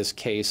 Delaware of this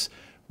case,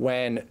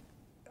 when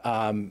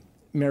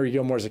Mary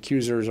Gilmore's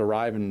accusers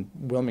arrive in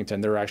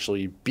Wilmington, they're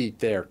actually beat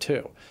there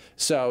too.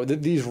 So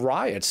these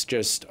riots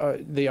just,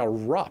 they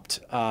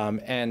erupt.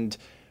 And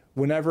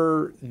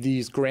whenever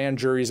these grand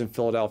juries in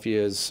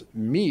Philadelphia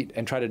meet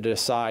and try to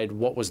decide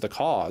what was the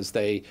cause,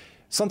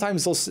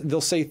 sometimes they'll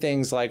say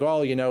things like,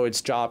 well,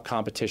 it's job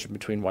competition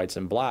between whites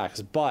and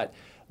blacks. But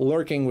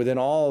lurking within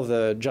all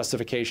the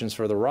justifications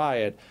for the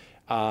riot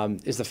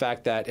is the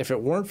fact that if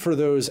it weren't for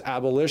those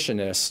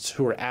abolitionists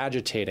who were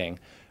agitating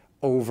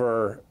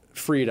over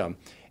freedom,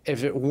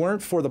 if it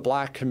weren't for the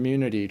Black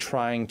community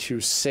trying to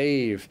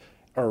save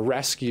or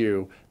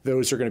rescue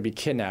those who are going to be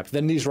kidnapped,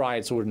 then these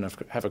riots wouldn't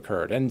have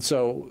occurred. And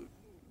so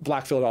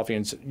Black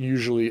Philadelphians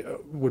usually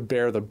would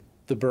bear the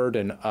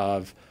burden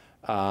of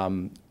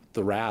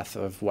the wrath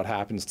of what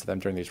happens to them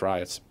during these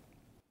riots.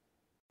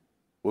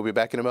 We'll be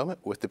back in a moment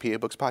with the PA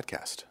Books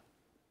Podcast.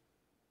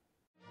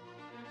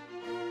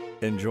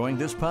 Enjoying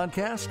this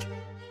podcast?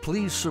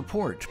 Please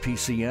support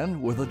PCN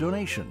with a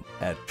donation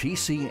at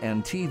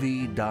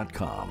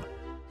pcntv.com.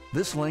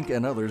 This link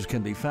and others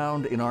can be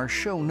found in our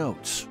show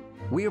notes.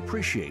 We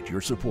appreciate your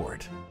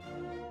support.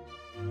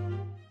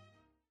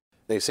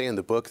 They say in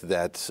the book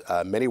that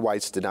many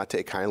whites did not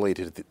take kindly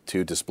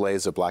to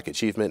displays of black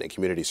achievement and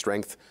community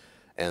strength,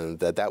 and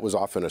that was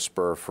often a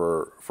spur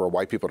for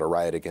white people to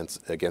riot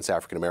against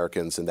African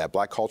Americans, and that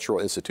black cultural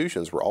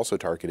institutions were also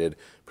targeted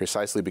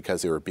precisely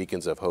because they were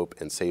beacons of hope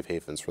and safe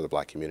havens for the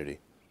black community.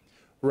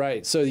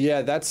 Right. So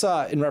yeah, that's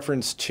in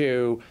reference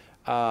to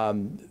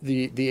the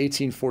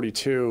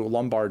 1842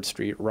 Lombard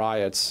Street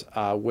riots,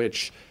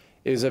 which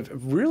is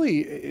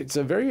it's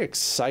a very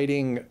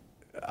exciting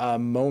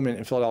moment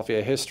in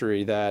Philadelphia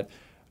history that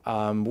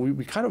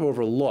we kind of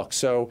overlook.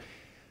 So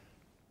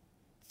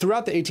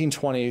throughout the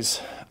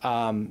 1820s,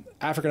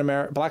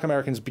 Black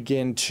Americans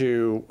begin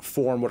to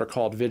form what are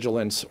called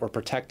vigilance or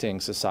protecting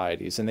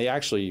societies, and they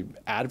actually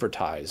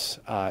advertise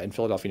in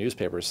Philadelphia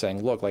newspapers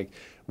saying, look, like,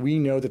 we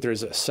know that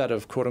there's a set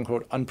of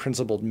quote-unquote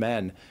unprincipled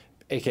men,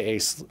 aka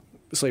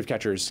slave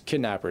catchers,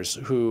 kidnappers,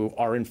 who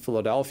are in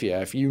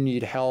Philadelphia. If you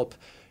need help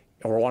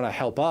or want to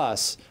help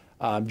us,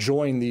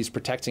 join these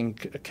protecting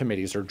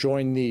committees or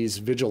join these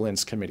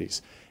vigilance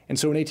committees. And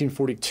so in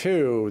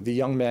 1842, the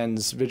Young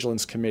Men's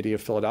Vigilance Committee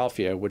of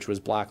Philadelphia, which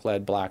was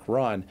black-led,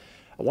 black-run,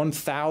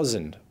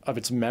 1,000 of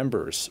its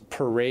members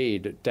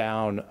parade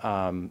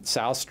down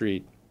South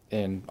Street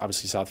in,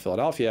 obviously, South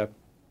Philadelphia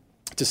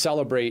to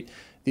celebrate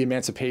the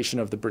emancipation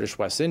of the British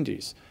West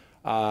Indies.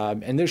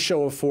 And this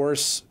show of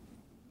force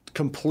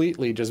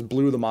completely just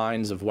blew the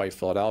minds of white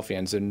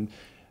Philadelphians. And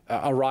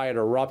a riot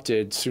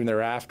erupted soon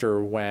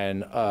thereafter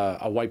when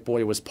a white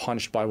boy was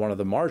punched by one of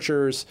the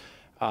marchers.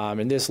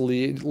 And this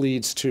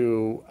leads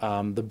to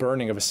the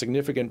burning of a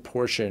significant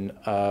portion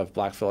of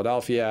Black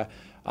Philadelphia.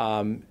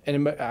 And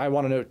I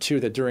want to note, too,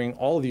 that during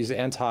all of these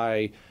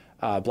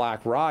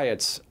anti-Black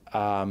riots,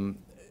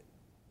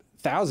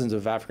 thousands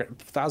of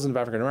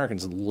African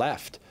Americans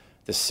left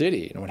the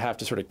city and would have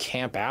to sort of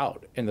camp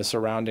out in the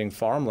surrounding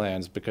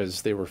farmlands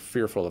because they were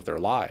fearful of their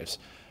lives,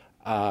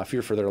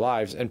 fear for their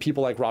lives. And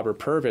people like Robert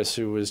Purvis,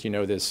 who was,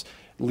 this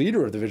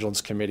leader of the Vigilance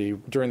Committee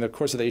during the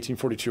course of the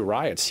 1842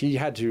 riots, he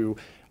had to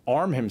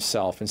arm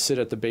himself and sit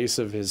at the base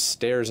of his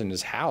stairs in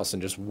his house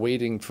and just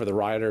waiting for the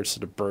rioters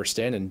to burst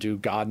in and do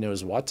God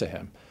knows what to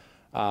him.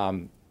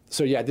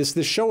 So yeah, this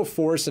show of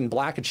force and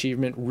Black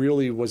achievement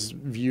really was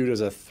viewed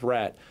as a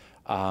threat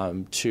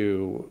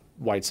to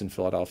whites in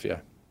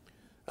Philadelphia.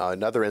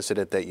 Another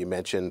incident that you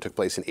mentioned took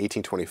place in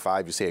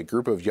 1825. You say a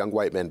group of young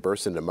white men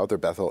burst into Mother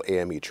Bethel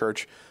AME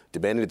Church,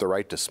 demanding the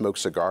right to smoke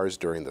cigars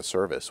during the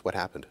service. What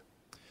happened?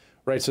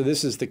 Right. So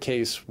this is the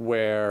case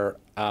where,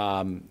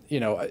 almost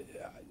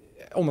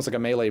like a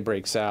melee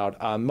breaks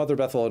out. Mother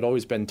Bethel had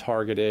always been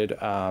targeted.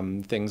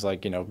 Things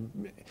like,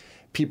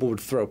 people would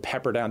throw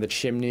pepper down the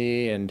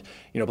chimney, and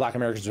Black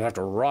Americans would have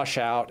to rush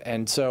out.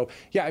 And so,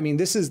 yeah, I mean,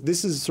 this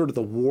is sort of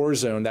the war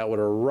zone that would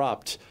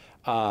erupt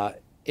right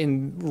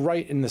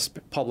in the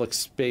public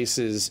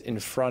spaces in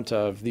front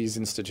of these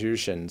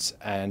institutions.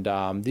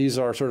 And these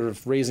are sort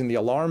of raising the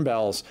alarm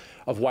bells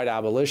of white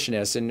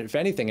abolitionists. And if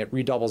anything, it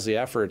redoubles the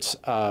efforts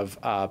of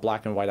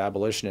Black and white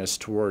abolitionists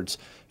towards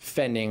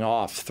fending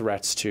off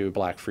threats to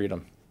Black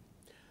freedom.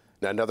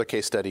 Now, another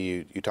case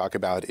study you talk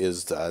about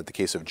is the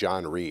case of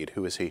John Reed.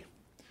 Who is he?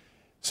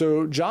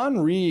 So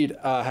John Reed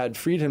had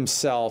freed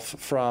himself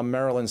from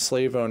Maryland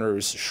slave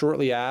owners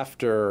shortly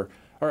after,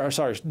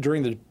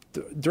 during the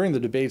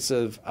debates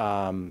of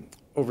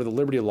over the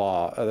Liberty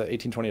Law, the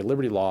 1820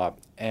 Liberty Law.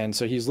 And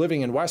so he's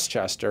living in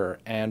Westchester,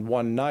 and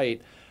one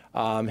night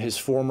his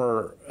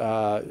former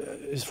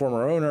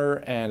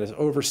owner and his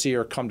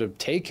overseer come to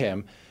take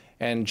him,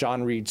 and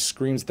John Reed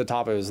screams at the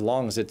top of his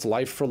lungs, "It's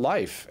life for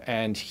life,"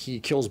 and he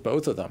kills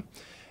both of them.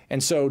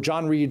 And so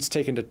John Reed's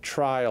taken to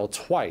trial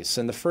twice.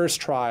 In the first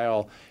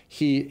trial,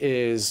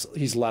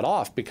 he's let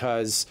off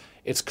because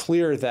it's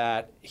clear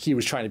that he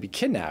was trying to be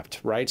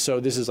kidnapped, right? So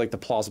this is like the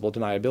plausible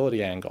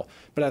deniability angle.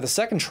 But at the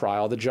second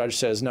trial, the judge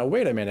says, no,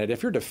 wait a minute,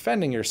 if you're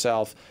defending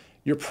yourself,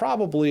 you're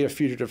probably a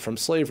fugitive from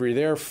slavery,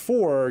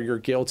 therefore you're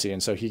guilty.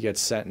 And so he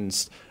gets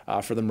sentenced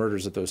for the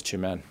murders of those two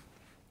men.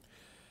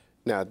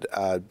 Now,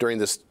 during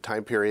this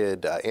time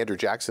period, Andrew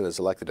Jackson is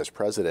elected as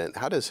president.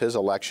 How does his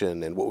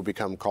election and what would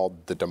become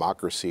called the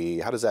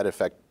democracy, how does that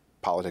affect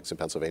politics in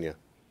Pennsylvania?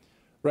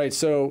 Right.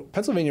 So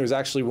Pennsylvania was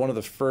actually one of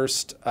the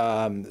first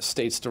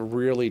states to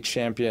really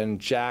champion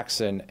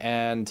Jackson.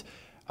 And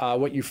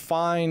what you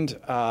find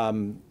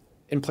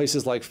in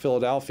places like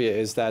Philadelphia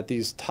is that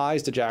these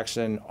ties to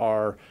Jackson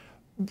are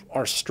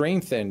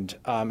strengthened,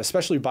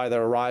 especially by the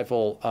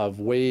arrival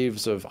of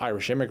waves of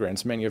Irish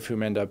immigrants, many of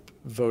whom end up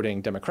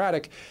voting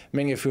Democratic,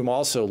 many of whom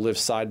also live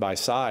side by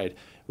side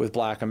with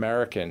Black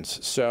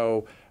Americans.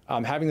 So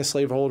having the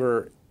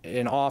slaveholder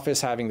in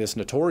office, having this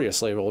notorious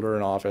slaveholder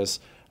in office,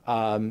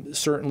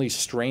 certainly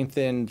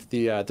strengthened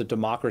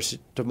the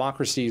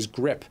democracy's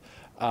grip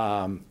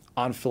on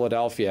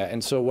Philadelphia.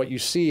 And so what you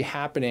see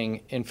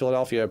happening in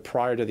Philadelphia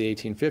prior to the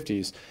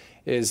 1850s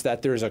is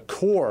that there's a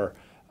core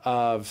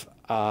of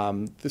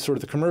the sort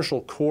of the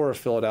commercial core of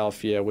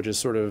Philadelphia, which is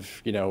sort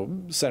of,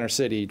 center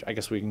city, I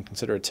guess we can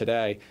consider it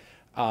today,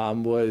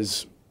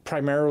 was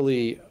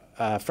primarily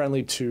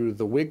friendly to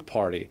the Whig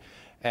Party.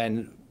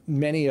 And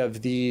many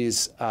of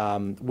these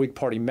Whig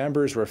Party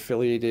members were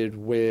affiliated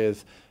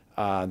with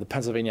the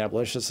Pennsylvania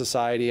Abolitionist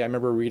Society. I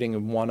remember reading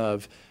in one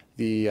of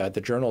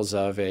the journals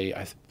of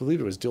I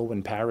believe it was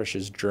Dilwyn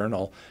Parrish's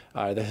journal,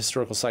 the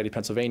Historical Society of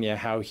Pennsylvania,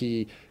 how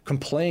he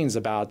complains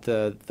about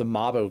the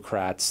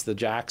mobocrats, the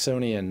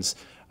Jacksonians,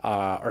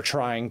 are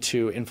trying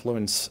to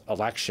influence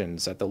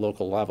elections at the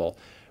local level.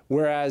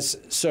 Whereas,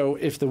 so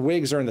if the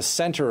Whigs are in the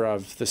center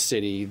of the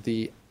city,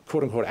 the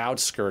quote-unquote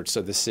outskirts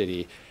of the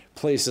city,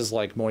 places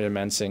like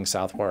Moyamensing,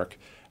 Southwark,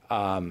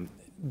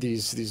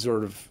 these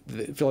sort of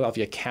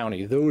Philadelphia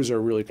County, those are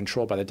really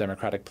controlled by the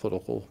Democratic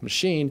political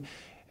machine.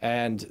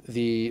 And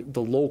the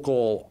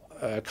local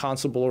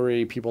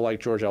constabulary, people like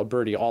George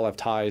Alberti, all have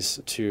ties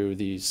to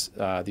these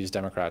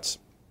Democrats.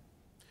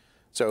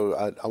 So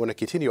I want to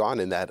continue on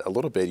in that a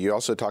little bit. You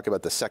also talk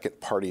about the second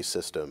party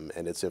system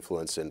and its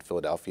influence in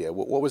Philadelphia.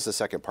 What was the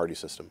second party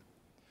system?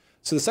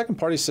 So the second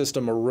party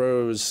system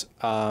arose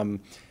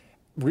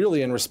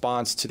really in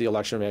response to the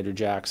election of Andrew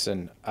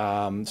Jackson.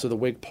 So the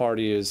Whig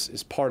Party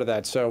is part of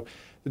that. So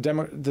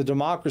the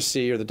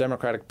democracy or the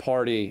Democratic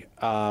Party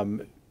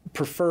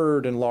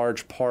preferred in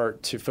large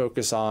part to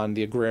focus on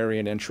the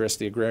agrarian interest,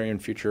 the agrarian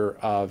future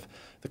of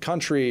the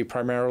country,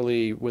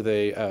 primarily with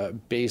a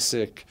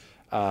basic,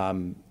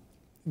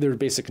 their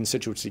basic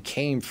constituency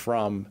came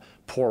from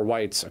poor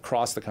whites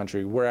across the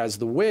country, whereas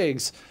the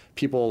Whigs,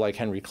 people like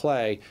Henry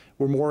Clay,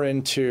 were more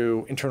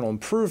into internal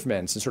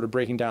improvements and sort of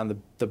breaking down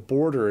the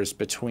borders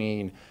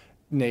between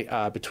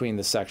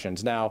the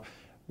sections. Now,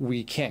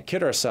 we can't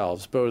kid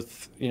ourselves.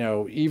 Both,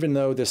 even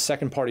though this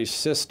second party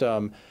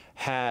system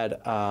had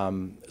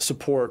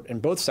support in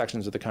both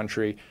sections of the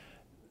country,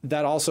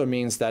 that also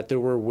means that there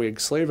were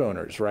Whig slave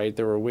owners, right?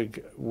 There were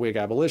Whig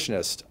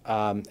abolitionists.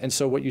 And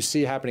so what you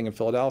see happening in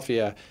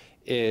Philadelphia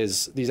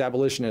is these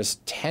abolitionists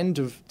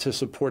tend to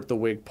support the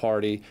Whig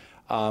Party,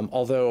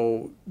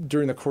 although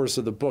during the course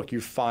of the book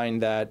you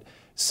find that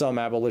some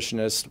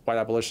abolitionists, white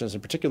abolitionists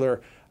in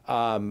particular,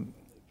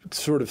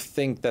 sort of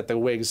think that the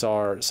Whigs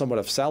are somewhat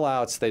of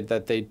sellouts,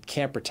 that they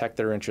can't protect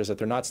their interests, that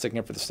they're not sticking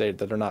up for the state,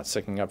 that they're not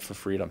sticking up for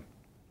freedom.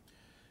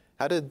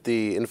 How did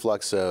the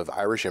influx of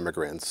Irish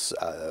immigrants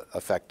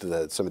affect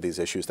some of these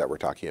issues that we're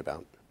talking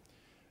about?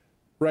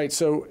 Right.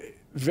 So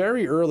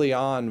very early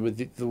on,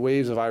 with the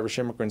waves of Irish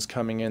immigrants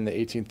coming in the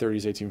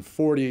 1830s,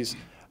 1840s,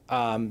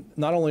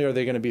 not only are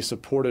they going to be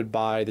supported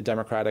by the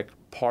Democratic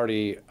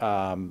Party,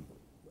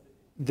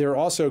 they're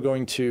also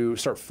going to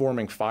start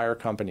forming fire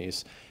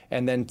companies,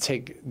 and then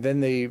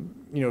they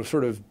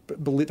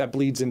that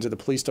bleeds into the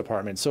police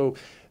department. So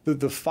the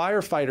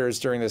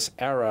firefighters during this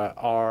era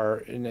are,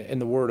 in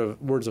the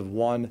words of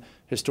one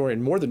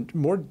historian,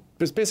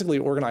 it's basically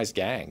organized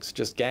gangs,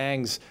 just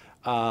gangs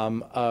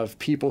of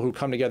people who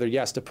come together,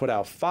 yes, to put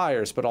out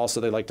fires, but also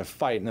they like to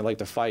fight, and they like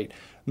to fight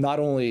not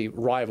only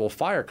rival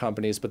fire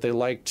companies, but they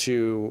like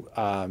to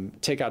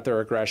take out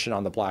their aggression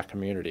on the black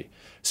community.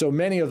 So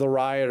many of the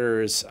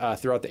rioters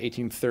throughout the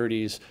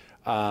 1830s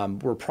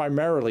were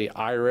primarily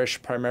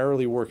Irish,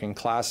 primarily working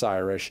class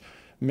Irish,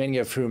 many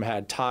of whom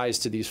had ties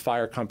to these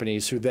fire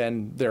companies, who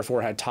then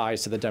therefore had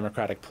ties to the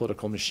Democratic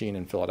political machine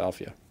in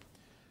Philadelphia.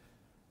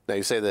 Now,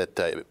 you say that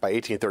by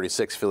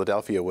 1836,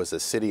 Philadelphia was a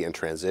city in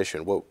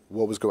transition. What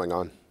was going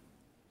on?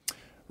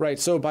 Right.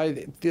 So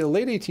by the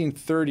late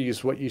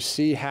 1830s, what you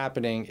see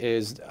happening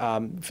is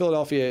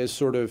Philadelphia is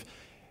sort of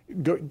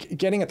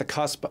getting at the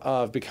cusp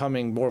of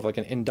becoming more of like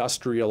an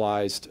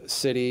industrialized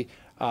city.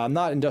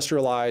 Not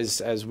industrialized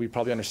as we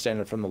probably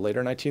understand it from the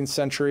later 19th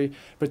century,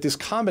 but this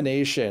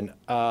combination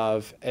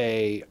of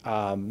the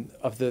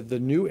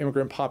new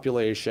immigrant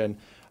population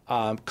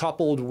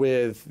coupled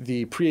with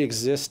the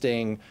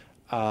pre-existing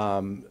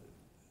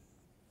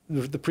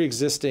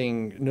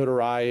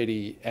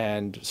notoriety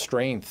and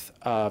strength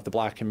of the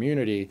black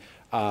community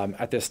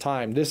at this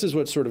time. This is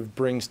what sort of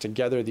brings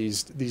together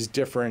these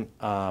different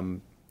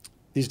brings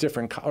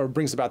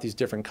about these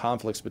different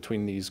conflicts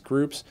between these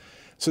groups.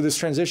 So this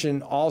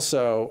transition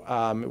also,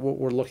 what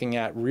we're looking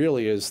at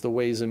really is the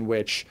ways in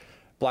which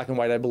black and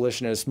white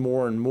abolitionists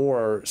more and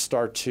more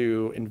start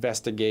to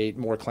investigate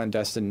more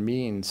clandestine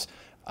means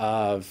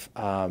of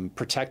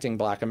protecting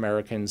black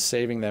Americans,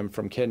 saving them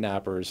from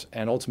kidnappers,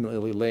 and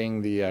ultimately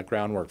laying the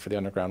groundwork for the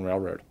Underground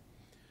Railroad.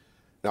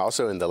 Now,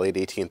 also in the late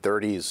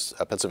 1830s,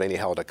 Pennsylvania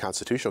held a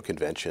constitutional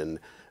convention.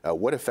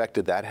 What effect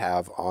did that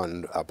have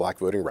on black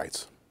voting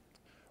rights?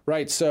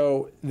 Right.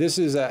 So this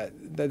is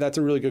that's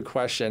a really good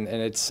question,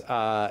 and it's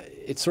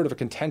sort of a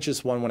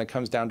contentious one when it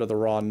comes down to the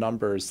raw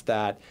numbers.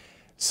 That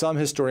some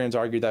historians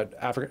argue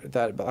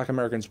that black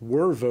Americans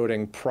were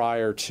voting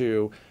prior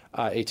to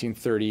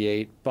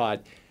 1838,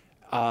 but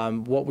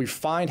what we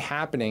find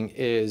happening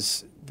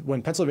is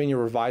when Pennsylvania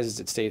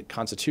revises its state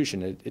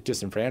constitution, it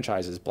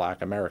disenfranchises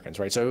black Americans.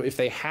 Right. So if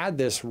they had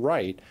this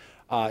right,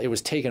 it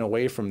was taken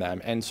away from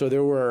them. And so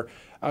there were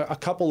a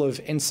couple of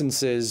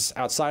instances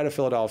outside of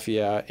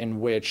Philadelphia in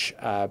which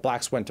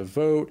blacks went to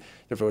vote,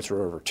 their votes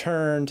were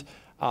overturned.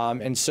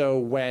 And so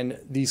when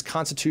the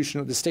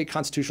state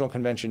constitutional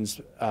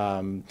conventions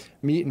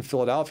meet in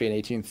Philadelphia in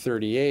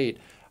 1838,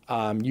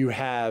 you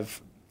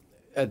have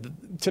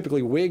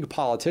typically Whig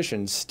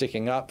politicians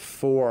sticking up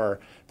for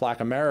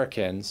black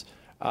Americans,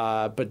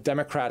 but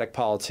Democratic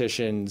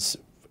politicians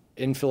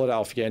in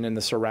Philadelphia and in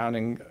the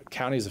surrounding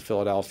counties of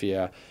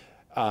Philadelphia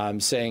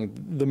saying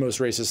the most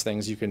racist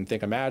things you can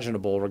think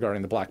imaginable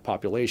regarding the black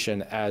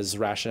population as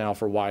rationale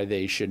for why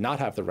they should not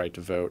have the right to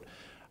vote.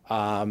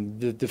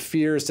 The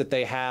fears that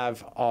they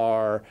have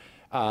are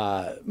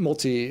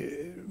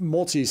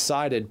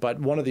multi-sided, but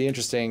one of the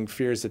interesting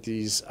fears that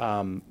these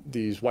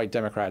white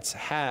Democrats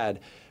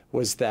had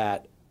was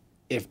that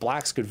if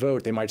blacks could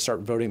vote, they might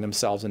start voting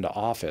themselves into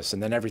office,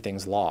 and then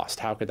everything's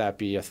lost. How could that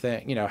be a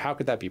thing? How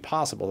could that be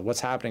possible?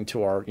 What's happening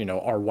to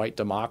our white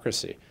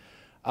democracy?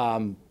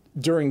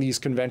 During these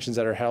conventions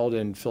that are held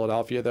in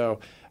Philadelphia, though,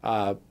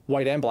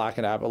 white and black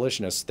and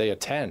abolitionists, they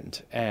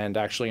attend. And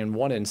actually, in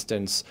one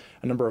instance,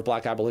 a number of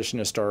black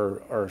abolitionists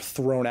are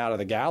thrown out of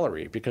the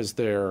gallery because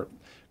they're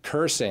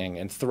cursing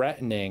and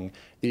threatening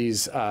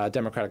these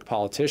Democratic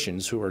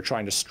politicians who are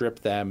trying to strip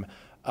them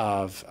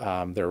of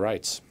their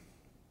rights.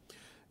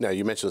 Now,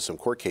 you mentioned some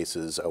court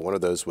cases. One of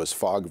those was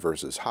Fogg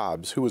versus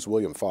Hobbs. Who was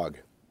William Fogg?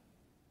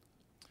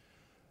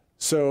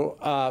 So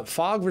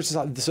Fogg versus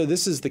Hobbs, so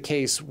this is the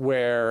case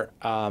where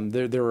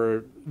there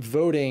were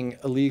voting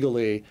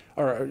illegally,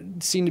 or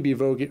seemed to be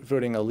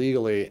voting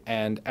illegally,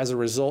 and as a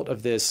result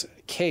of this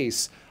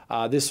case,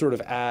 this sort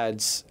of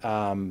adds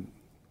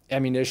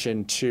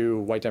ammunition to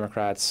white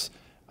Democrats'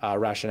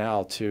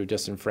 rationale to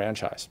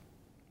disenfranchise.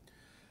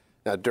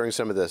 Now, during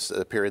some of this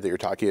period that you're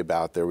talking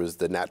about, there was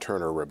the Nat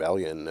Turner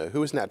Rebellion. Who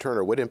was Nat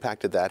Turner? What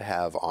impact did that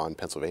have on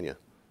Pennsylvania?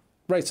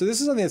 Right. So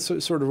this is something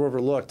that's sort of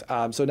overlooked.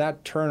 So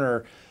Nat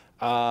Turner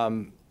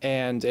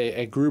and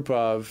a group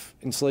of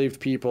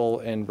enslaved people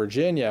in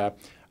Virginia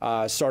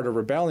start a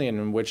rebellion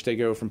in which they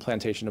go from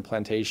plantation to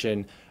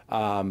plantation,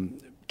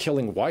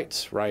 killing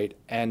whites, right?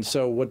 And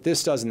so what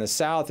this does in the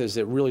South is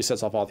it really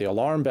sets off all the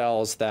alarm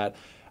bells that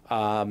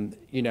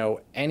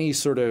any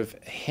sort of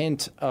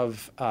hint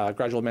of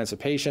gradual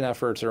emancipation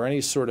efforts or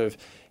any sort of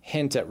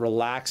hint at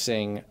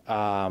relaxing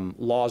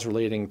laws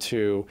relating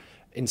to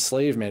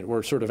enslavement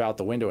were sort of out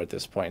the window at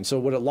this point. And so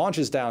what it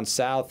launches down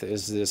south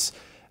is this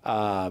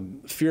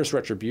fierce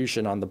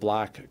retribution on the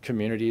black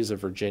communities of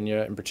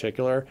Virginia in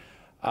particular.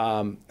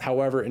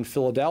 However, in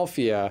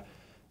Philadelphia,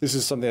 this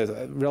is something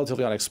that's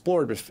relatively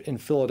unexplored, but in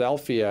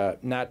Philadelphia,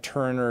 Nat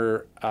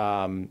Turner,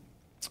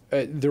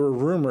 there were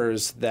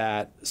rumors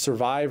that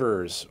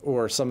survivors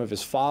or some of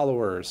his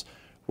followers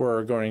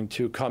were going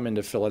to come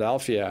into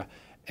Philadelphia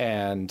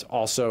and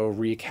also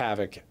wreak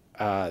havoc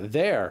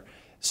there.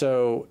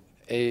 So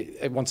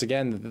once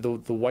again,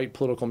 the white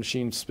political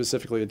machine,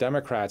 specifically the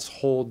Democrats,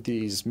 hold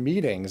these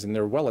meetings, and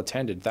they're well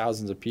attended.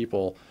 Thousands of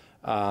people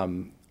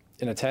in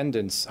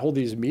attendance hold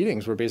these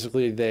meetings where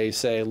basically they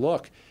say,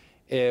 look,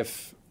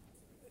 if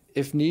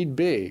need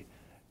be,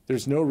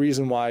 there's no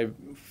reason why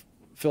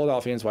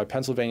Philadelphians, why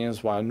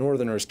Pennsylvanians, why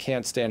Northerners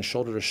can't stand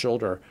shoulder to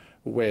shoulder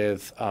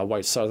with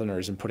white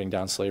Southerners in putting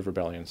down slave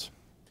rebellions.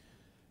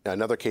 Now,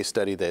 another case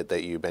study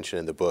that you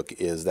mentioned in the book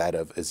is that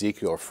of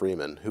Ezekiel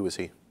Freeman. Who was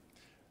he?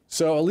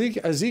 So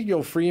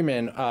Ezekiel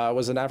Freeman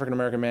was an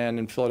African-American man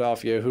in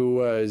Philadelphia who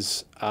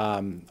was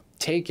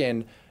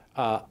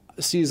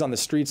seized on the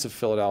streets of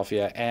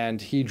Philadelphia,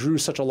 and he drew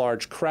such a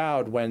large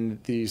crowd when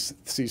these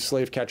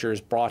slave catchers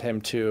brought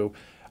him to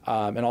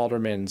an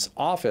alderman's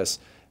office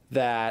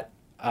that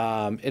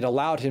it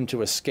allowed him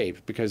to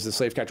escape because the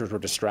slave catchers were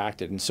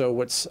distracted. And so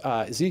what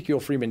Ezekiel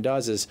Freeman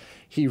does is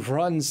he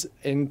runs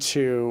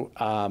into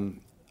a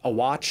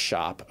watch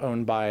shop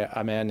owned by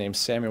a man named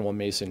Samuel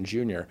Mason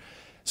Jr.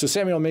 So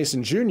Samuel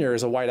Mason Jr.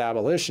 is a white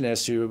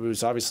abolitionist who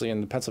was obviously in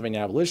the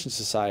Pennsylvania Abolition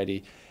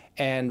Society.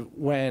 And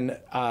when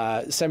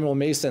Samuel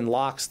Mason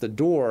locks the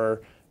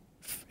door,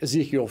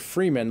 Ezekiel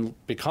Freeman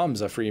becomes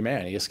a free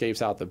man. He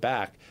escapes out the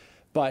back.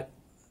 But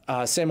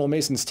Samuel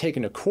Mason's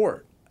taken to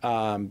court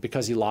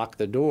because he locked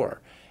the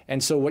door.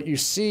 And so what you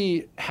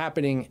see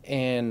happening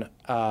in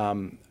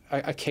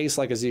a case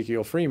like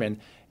Ezekiel Freeman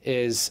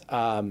is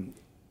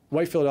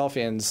white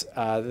Philadelphians,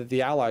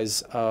 the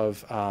allies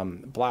of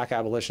black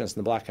abolitionists in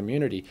the black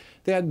community,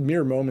 they had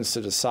mere moments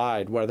to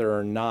decide whether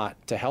or not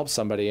to help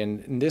somebody.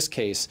 And in this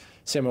case,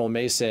 Samuel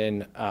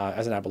Mason,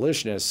 as an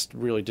abolitionist,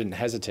 really didn't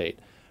hesitate.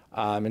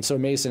 And so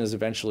Mason is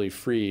eventually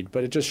freed.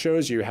 But it just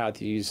shows you how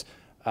these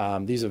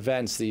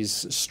events,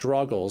 these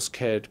struggles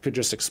could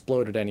just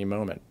explode at any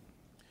moment.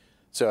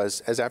 So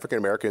as African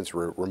Americans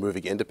were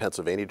moving into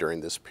Pennsylvania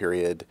during this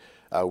period,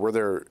 were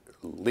there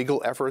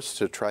legal efforts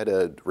to try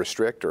to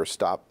restrict or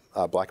stop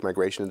black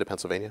migration into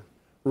Pennsylvania?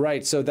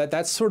 Right. So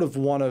that's sort of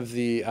one of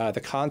the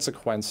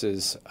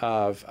consequences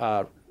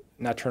of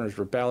Nat Turner's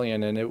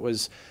rebellion, and it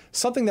was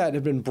something that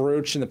had been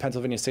broached in the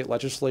Pennsylvania state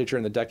legislature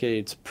in the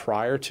decades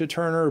prior to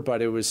Turner,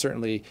 but it was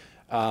certainly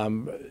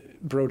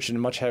broached in a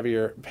much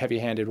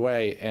heavy-handed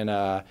way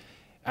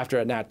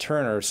after Nat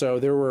Turner. So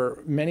there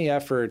were many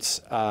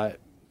efforts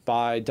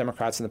by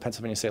Democrats in the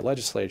Pennsylvania state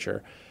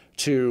legislature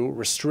to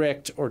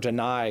restrict or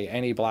deny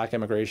any black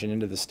immigration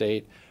into the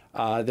state.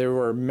 There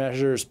were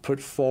measures put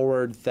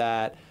forward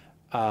that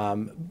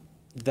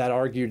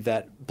argued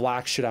that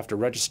blacks should have to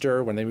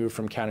register when they move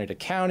from county to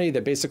county,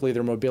 that basically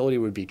their mobility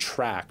would be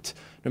tracked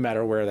no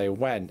matter where they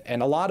went.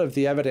 And a lot of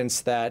the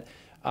evidence that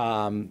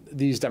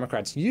these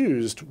Democrats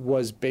used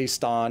was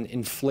based on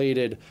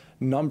inflated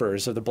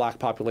numbers of the black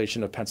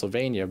population of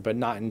Pennsylvania, but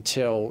not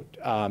until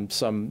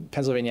some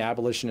Pennsylvania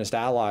abolitionist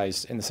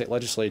allies in the state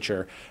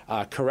legislature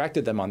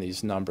corrected them on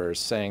these numbers,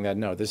 saying that,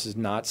 no, this is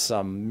not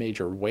some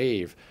major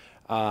wave.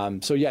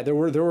 So yeah, there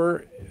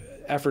were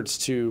efforts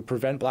to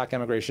prevent black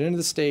immigration into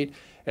the state,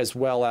 as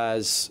well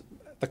as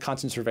the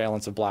constant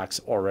surveillance of blacks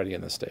already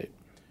in the state.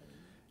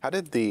 How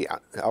did the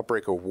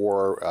outbreak of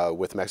war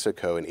with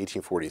Mexico in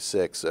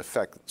 1846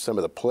 affect some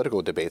of the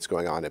political debates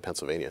going on in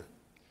Pennsylvania?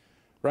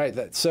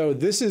 Right. So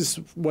this is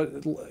what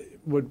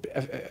would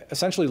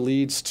essentially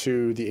leads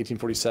to the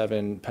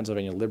 1847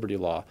 Pennsylvania Liberty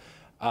Law.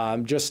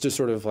 Just to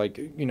sort of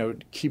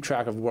keep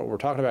track of what we're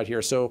talking about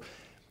here. So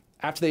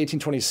after the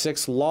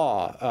 1826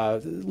 law,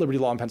 Liberty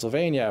Law in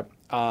Pennsylvania,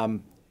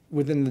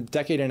 within the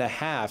decade and a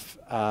half,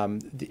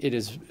 it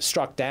is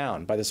struck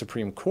down by the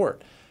Supreme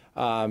Court,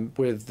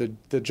 with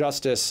the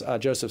Justice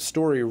Joseph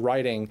Story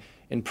writing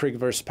in Prigg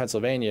versus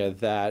Pennsylvania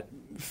that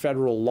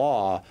federal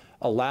law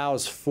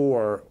allows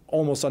for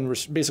almost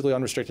basically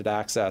unrestricted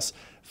access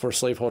for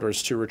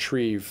slaveholders to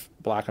retrieve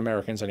black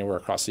Americans anywhere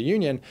across the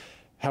Union.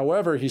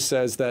 However, he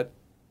says that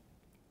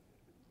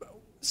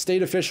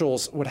state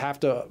officials would have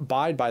to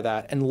abide by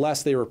that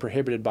unless they were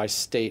prohibited by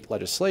state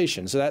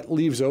legislation. So that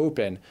leaves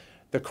open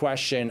the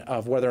question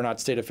of whether or not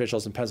state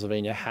officials in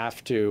Pennsylvania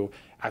have to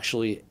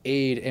actually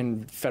aid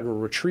in federal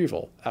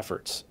retrieval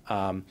efforts.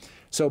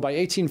 So by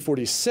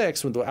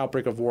 1846, with the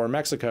outbreak of war in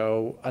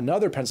Mexico,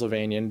 another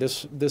Pennsylvanian,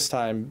 this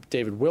time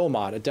David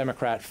Wilmot, a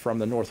Democrat from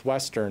the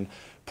northwestern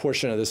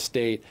portion of the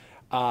state,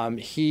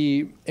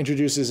 he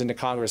introduces into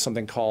Congress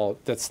something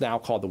that's now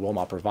called the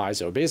Wilmot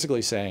Proviso,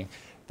 basically saying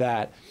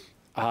that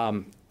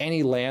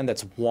any land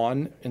that's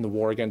won in the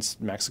war against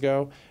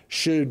Mexico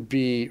should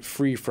be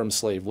free from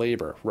slave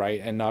labor,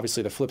 right? And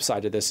obviously the flip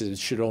side to this is it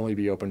should only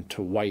be open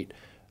to white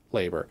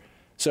labor.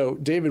 So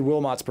David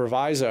Wilmot's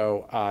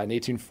proviso in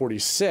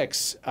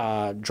 1846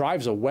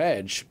 drives a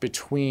wedge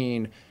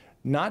between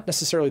not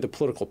necessarily the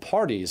political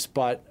parties,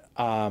 but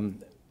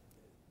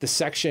the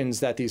sections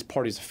that these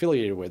parties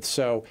affiliated with.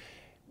 So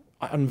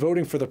on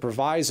voting for the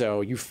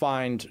proviso, you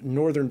find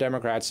Northern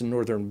Democrats and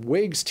Northern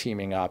Whigs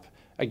teaming up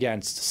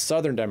against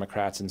Southern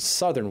Democrats and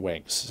Southern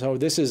Whigs. So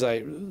this is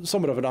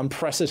somewhat of an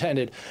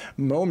unprecedented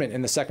moment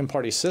in the second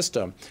party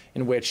system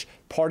in which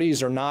party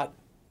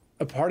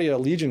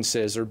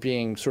allegiances are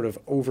being sort of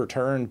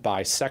overturned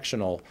by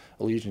sectional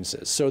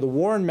allegiances. So the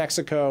war in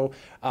Mexico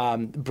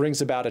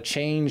brings about a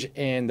change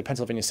in the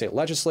Pennsylvania state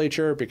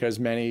legislature because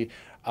many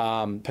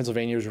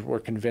Pennsylvanians were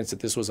convinced that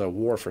this was a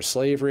war for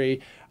slavery,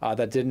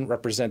 that didn't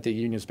represent the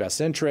Union's best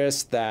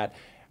interests, that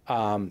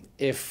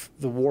if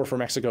the war for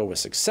Mexico was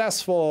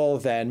successful,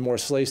 then more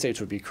slave states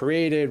would be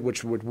created,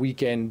 which would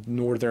weaken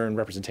Northern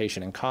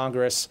representation in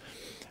Congress.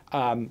 So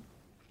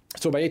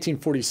by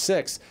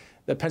 1846,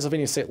 the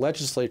Pennsylvania state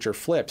legislature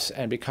flips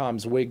and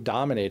becomes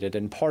Whig-dominated,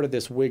 and part of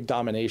this Whig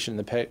domination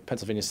in the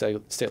Pennsylvania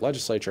state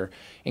legislature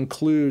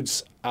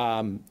includes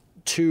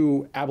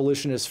two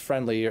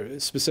abolitionist-friendly, or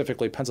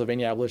specifically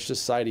Pennsylvania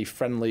Abolitionist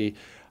Society-friendly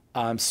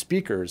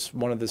speakers,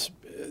 one of the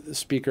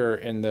speaker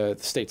in the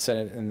state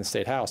Senate and the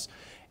state House.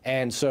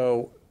 And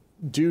so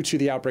due to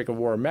the outbreak of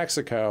war in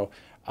Mexico,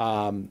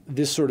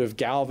 this sort of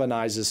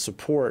galvanizes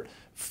support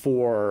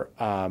for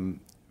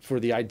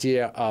the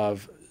idea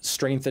of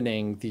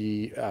strengthening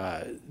the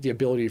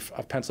ability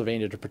of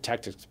Pennsylvania to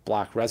protect its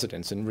black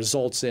residents, and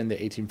results in the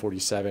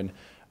 1847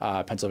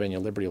 Pennsylvania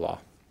Liberty Law.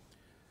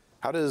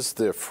 How does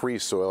the free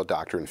soil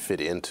doctrine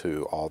fit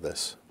into all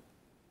this?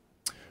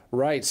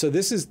 Right. So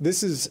that's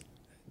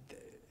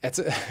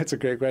a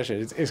great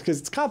question. It's because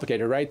it's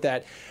complicated, right?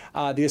 That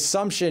the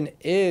assumption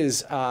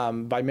is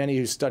by many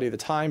who study the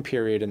time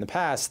period in the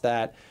past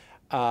that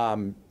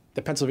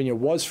the Pennsylvania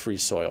was free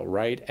soil,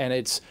 right? And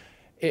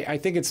I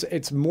think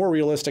it's more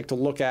realistic to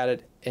look at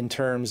it in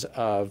terms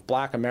of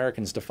black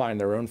Americans define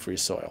their own free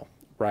soil,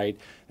 right?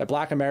 That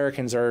black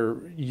Americans are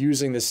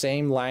using the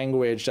same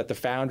language that the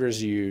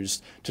founders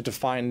used to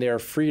define their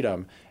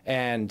freedom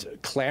and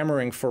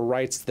clamoring for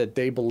rights that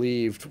they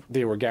believed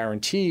they were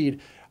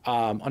guaranteed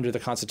under the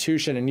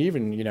Constitution, and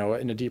even,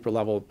 in a deeper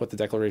level, what the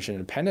Declaration of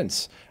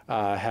Independence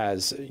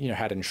has,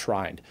 had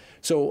enshrined.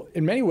 So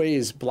in many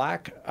ways,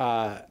 black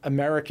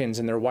Americans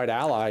and their white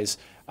allies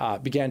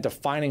began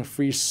defining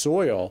free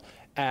soil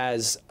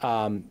as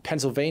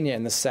Pennsylvania,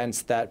 in the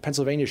sense that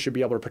Pennsylvania should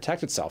be able to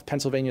protect itself.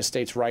 Pennsylvania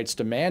states' rights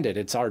demand it.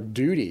 It's our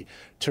duty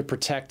to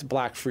protect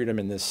black freedom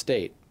in this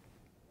state.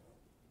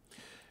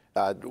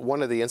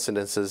 One of the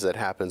incidences that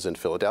happens in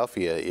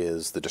Philadelphia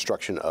is the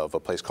destruction of a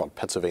place called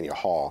Pennsylvania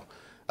Hall.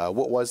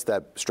 What was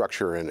that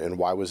structure and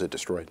why was it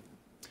destroyed?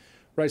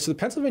 Right. So the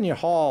Pennsylvania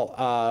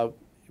Hall,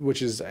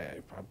 which is,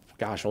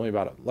 only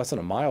about less than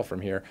a mile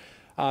from here,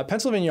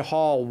 Pennsylvania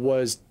Hall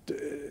was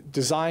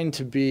designed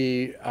to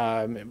be,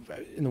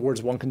 in the words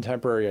of one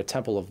contemporary, a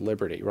temple of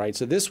liberty, right?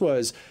 So this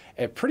was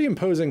a pretty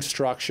imposing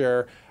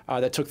structure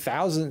that took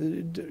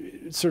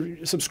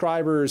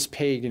subscribers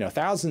paid,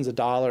 thousands of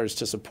dollars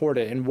to support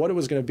it. And what it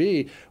was going to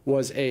be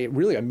was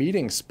really a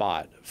meeting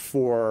spot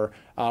for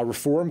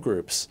reform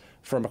groups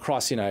from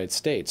across the United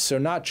States. So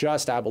not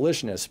just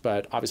abolitionists,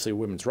 but obviously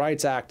women's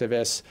rights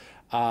activists,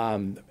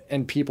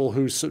 and people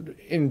who,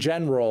 in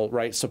general,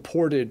 right,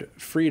 supported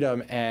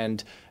freedom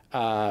and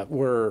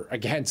were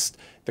against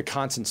the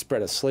constant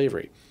spread of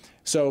slavery.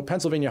 So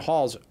Pennsylvania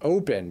Halls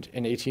opened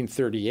in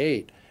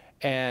 1838,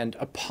 and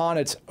upon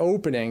its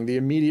opening, the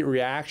immediate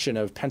reaction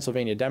of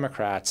Pennsylvania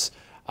Democrats,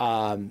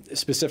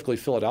 specifically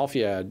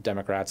Philadelphia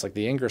Democrats like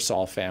the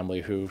Ingersoll family,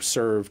 who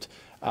served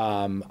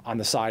on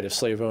the side of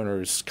slave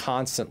owners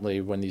constantly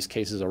when these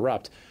cases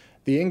erupt,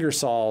 the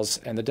Ingersolls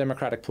and the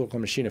Democratic political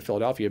machine of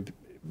Philadelphia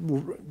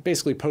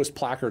basically post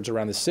placards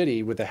around the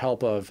city with the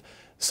help of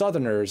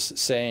Southerners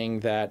saying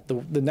that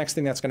the next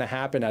thing that's going to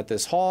happen at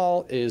this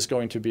hall is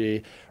going to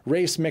be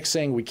race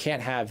mixing. We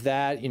can't have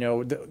that.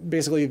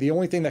 Basically, the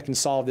only thing that can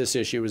solve this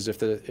issue is if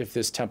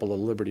this Temple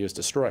of Liberty is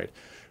destroyed.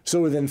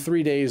 So within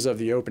 3 days of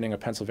the opening of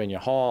Pennsylvania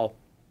Hall,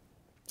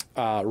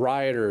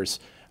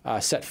 rioters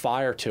set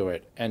fire to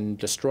it and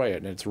destroy it,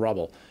 and it's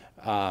rubble.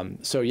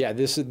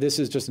 This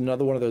is just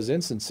another one of those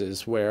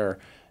instances where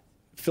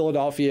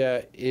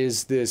Philadelphia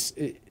is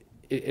it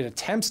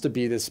attempts to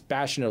be this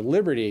bastion of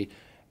liberty,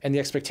 and the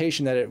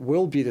expectation that it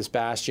will be this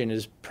bastion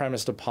is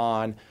premised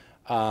upon,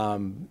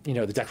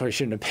 the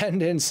Declaration of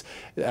Independence,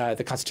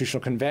 the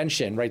Constitutional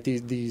Convention, right?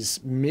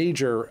 These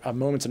major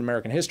moments in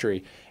American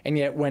history. And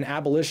yet when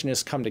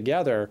abolitionists come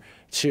together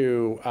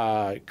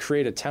to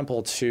create a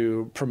temple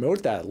to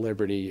promote that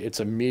liberty,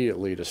 it's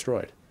immediately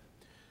destroyed.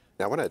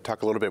 Now I want to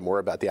talk a little bit more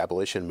about the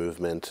abolition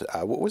movement.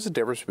 What was the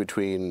difference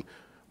between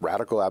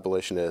radical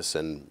abolitionists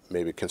and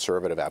maybe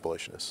conservative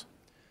abolitionists?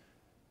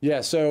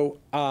 Yeah, so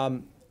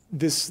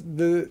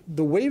the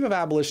wave of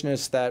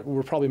abolitionists that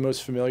we're probably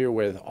most familiar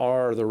with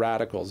are the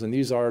radicals, and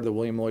these are the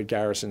William Lloyd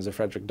Garrisons and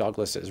Frederick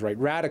Douglasses, right?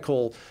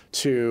 Radical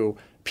to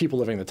people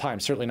living at the time,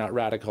 certainly not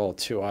radical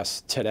to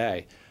us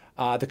today.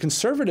 The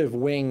conservative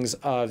wings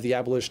of the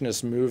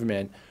abolitionist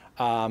movement,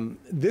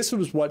 this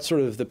was what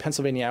sort of the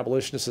Pennsylvania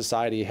Abolitionist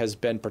Society has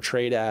been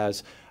portrayed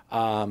as,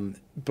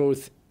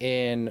 both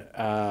in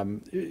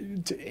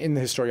the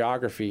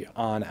historiography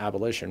on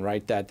abolition,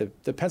 right? That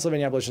the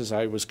Pennsylvania Abolition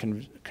Society was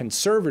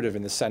conservative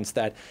in the sense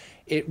that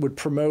it would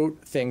promote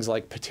things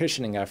like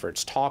petitioning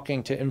efforts,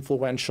 talking to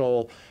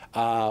influential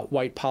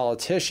white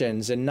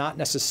politicians, and not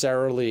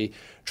necessarily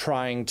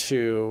trying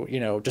to,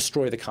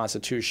 destroy the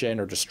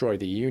Constitution or destroy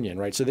the Union,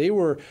 right? So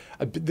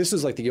this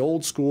is like the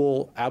old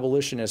school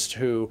abolitionists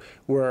who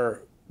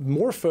were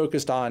more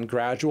focused on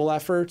gradual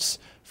efforts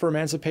for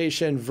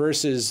emancipation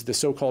versus the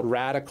so-called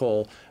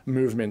radical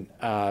movement,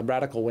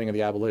 radical wing of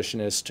the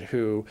abolitionists,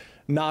 who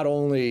not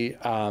only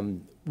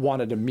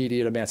wanted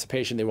immediate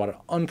emancipation, they wanted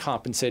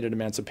uncompensated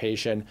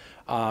emancipation.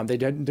 They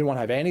didn't want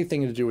to have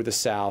anything to do with the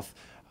South.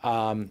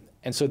 And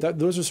so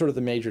those are sort of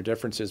the major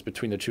differences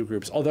between the two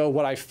groups. Although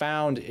what I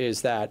found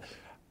is that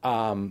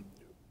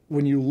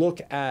when you look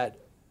at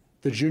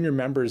the junior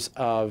members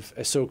of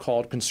a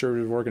so-called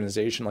conservative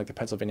organization like the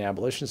Pennsylvania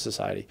Abolition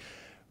Society,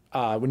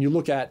 when you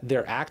look at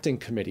their acting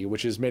committee,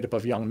 which is made up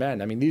of young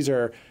men, I mean, these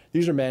are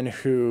men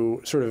who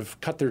sort of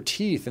cut their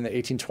teeth in the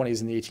 1820s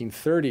and the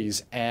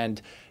 1830s,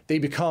 and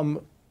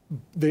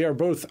they are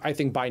both, I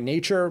think, by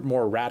nature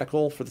more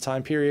radical for the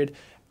time period,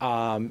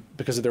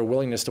 because of their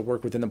willingness to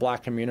work within the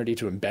black community,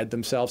 to embed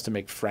themselves, to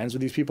make friends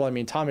with these people. I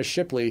mean, Thomas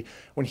Shipley,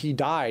 when he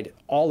died,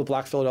 all of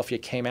Black Philadelphia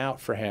came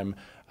out for him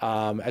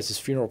as his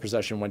funeral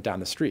procession went down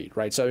the street,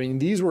 right? So, I mean,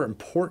 these were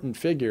important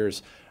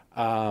figures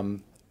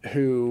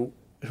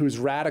whose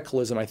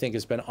radicalism, I think,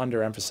 has been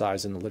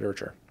underemphasized in the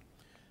literature.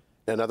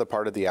 Another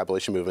part of the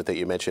abolition movement that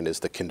you mentioned is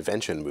the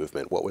convention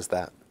movement. What was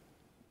that?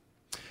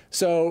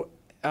 So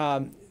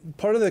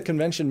part of the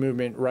convention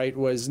movement, right,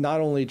 was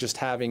not only just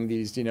having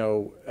these,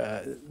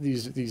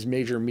 these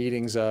major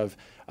meetings of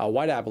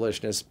white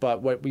abolitionists,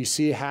 but what we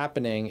see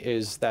happening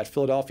is that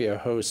Philadelphia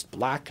hosts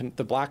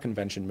the Black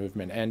Convention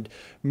movement, and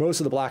most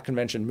of the Black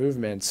Convention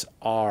movements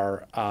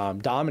are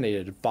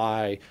dominated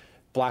by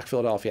Black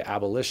Philadelphia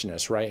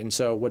abolitionists, right? And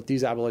so what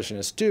these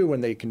abolitionists do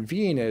when they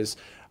convene is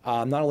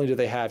not only do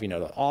they have,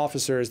 the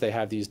officers, they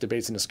have these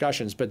debates and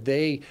discussions, but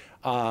they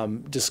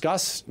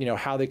discuss,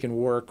 how they can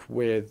work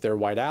with their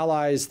white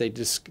allies.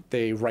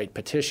 They write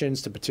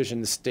petitions to petition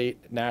the state,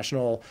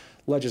 national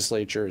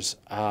legislatures.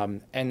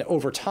 And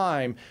over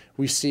time,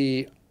 we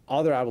see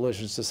other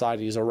abolition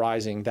societies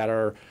arising that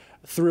are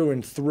through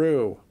and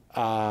through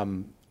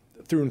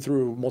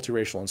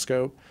multiracial in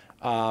scope.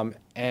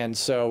 And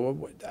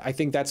so I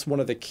think that's one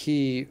of the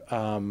key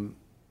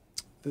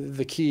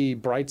the key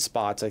bright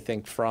spots, I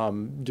think,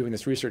 from doing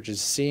this research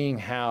is seeing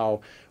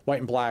how white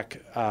and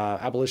black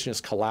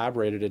abolitionists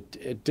collaborated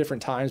at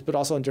different times, but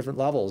also on different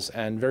levels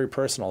and very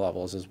personal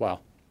levels as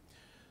well.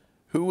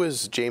 Who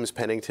was James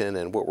Pennington,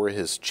 and what were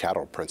his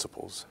chattel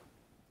principles?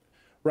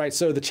 Right.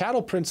 So the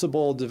chattel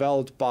principle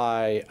developed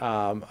by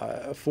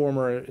a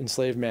former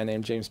enslaved man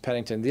named James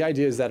Pennington. The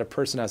idea is that a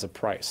person has a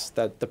price,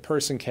 that the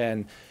person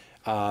can,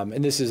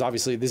 and this is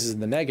in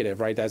the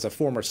negative, right? As a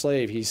former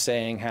slave, he's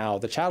saying how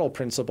the chattel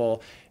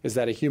principle is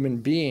that a human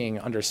being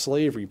under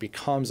slavery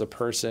becomes a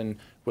person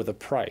with a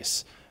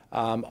price.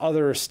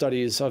 Other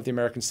studies of the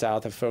American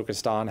South have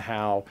focused on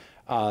how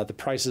the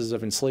prices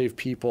of enslaved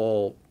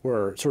people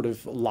were sort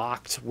of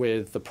locked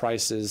with the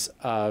prices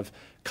of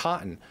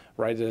cotton,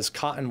 right? As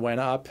cotton went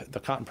up,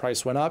 the cotton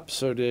price went up,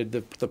 so did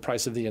the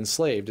price of the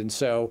enslaved. And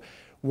so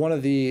one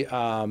of the,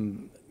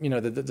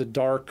 the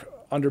dark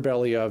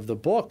underbelly of the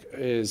book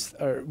is,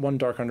 or one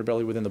dark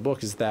underbelly within the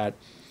book is that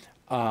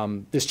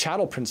this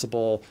chattel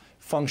principle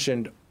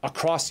functioned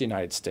across the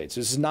United States.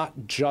 This is not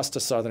just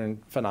a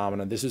Southern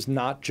phenomenon. This is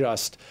not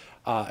just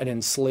an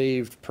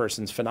enslaved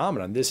person's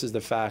phenomenon. This is the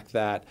fact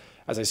that,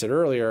 as I said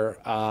earlier,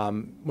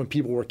 when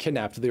people were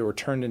kidnapped, they were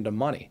turned into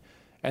money.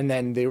 And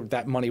then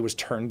that money was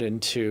turned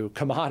into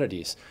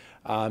commodities.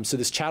 So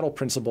this chattel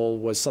principle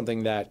was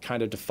something that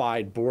kind of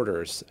defied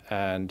borders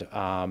and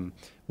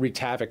wreaked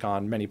havoc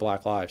on many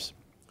black lives.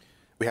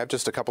 We have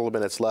just a couple of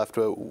minutes left.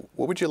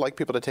 What would you like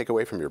people to take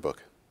away from your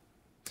book?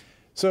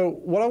 So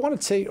what I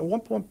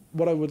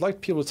would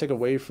like people to take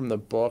away from the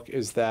book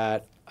is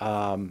that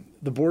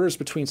the borders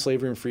between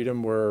slavery and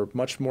freedom were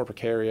much more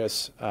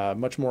precarious,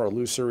 much more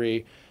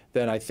illusory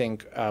than I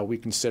think we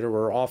consider.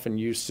 We're often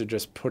used to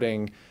just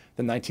putting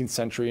the 19th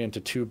century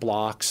into two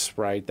blocks,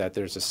 right? That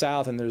there's the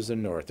South and there's the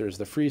North. There's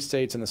the free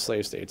states and the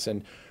slave states.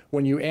 And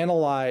when you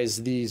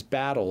analyze these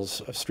battles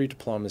of street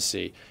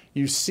diplomacy,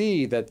 you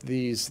see that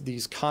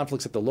these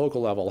conflicts at the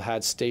local level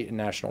had state and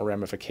national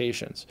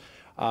ramifications.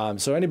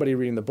 So anybody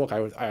reading the book,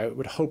 I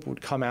would hope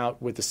would come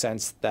out with the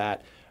sense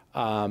that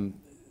the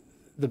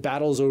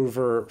battles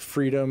over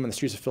freedom in the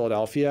streets of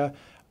Philadelphia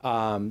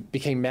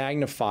became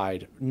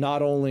magnified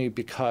not only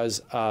because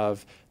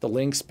of the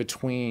links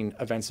between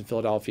events in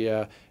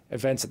Philadelphia,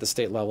 events at the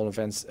state level, and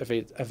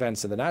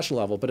events at the national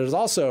level, but it is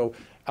also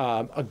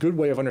a good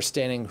way of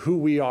understanding who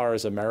we are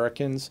as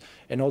Americans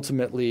and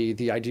ultimately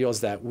the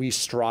ideals that we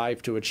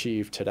strive to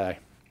achieve today.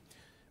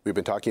 We've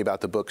been talking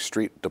about the book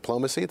Street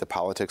Diplomacy, The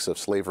Politics of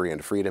Slavery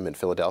and Freedom in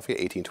Philadelphia,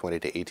 1820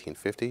 to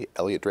 1850.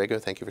 Elliott Drago,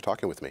 thank you for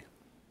talking with me.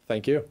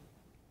 Thank you.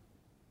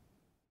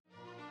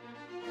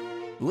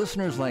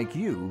 Listeners like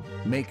you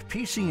make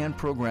PCN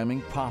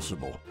programming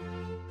possible.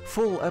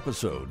 Full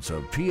episodes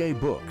of PA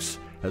Books,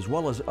 as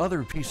well as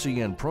other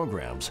PCN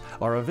programs,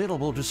 are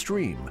available to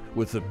stream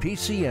with the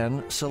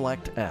PCN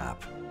Select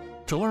app.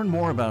 To learn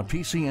more about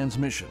PCN's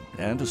mission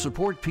and to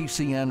support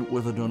PCN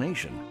with a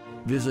donation,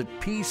 visit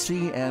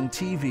pcntv.com.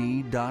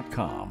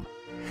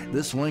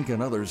 This link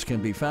and others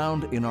can be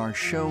found in our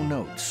show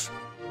notes.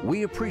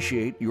 We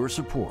appreciate your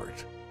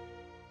support.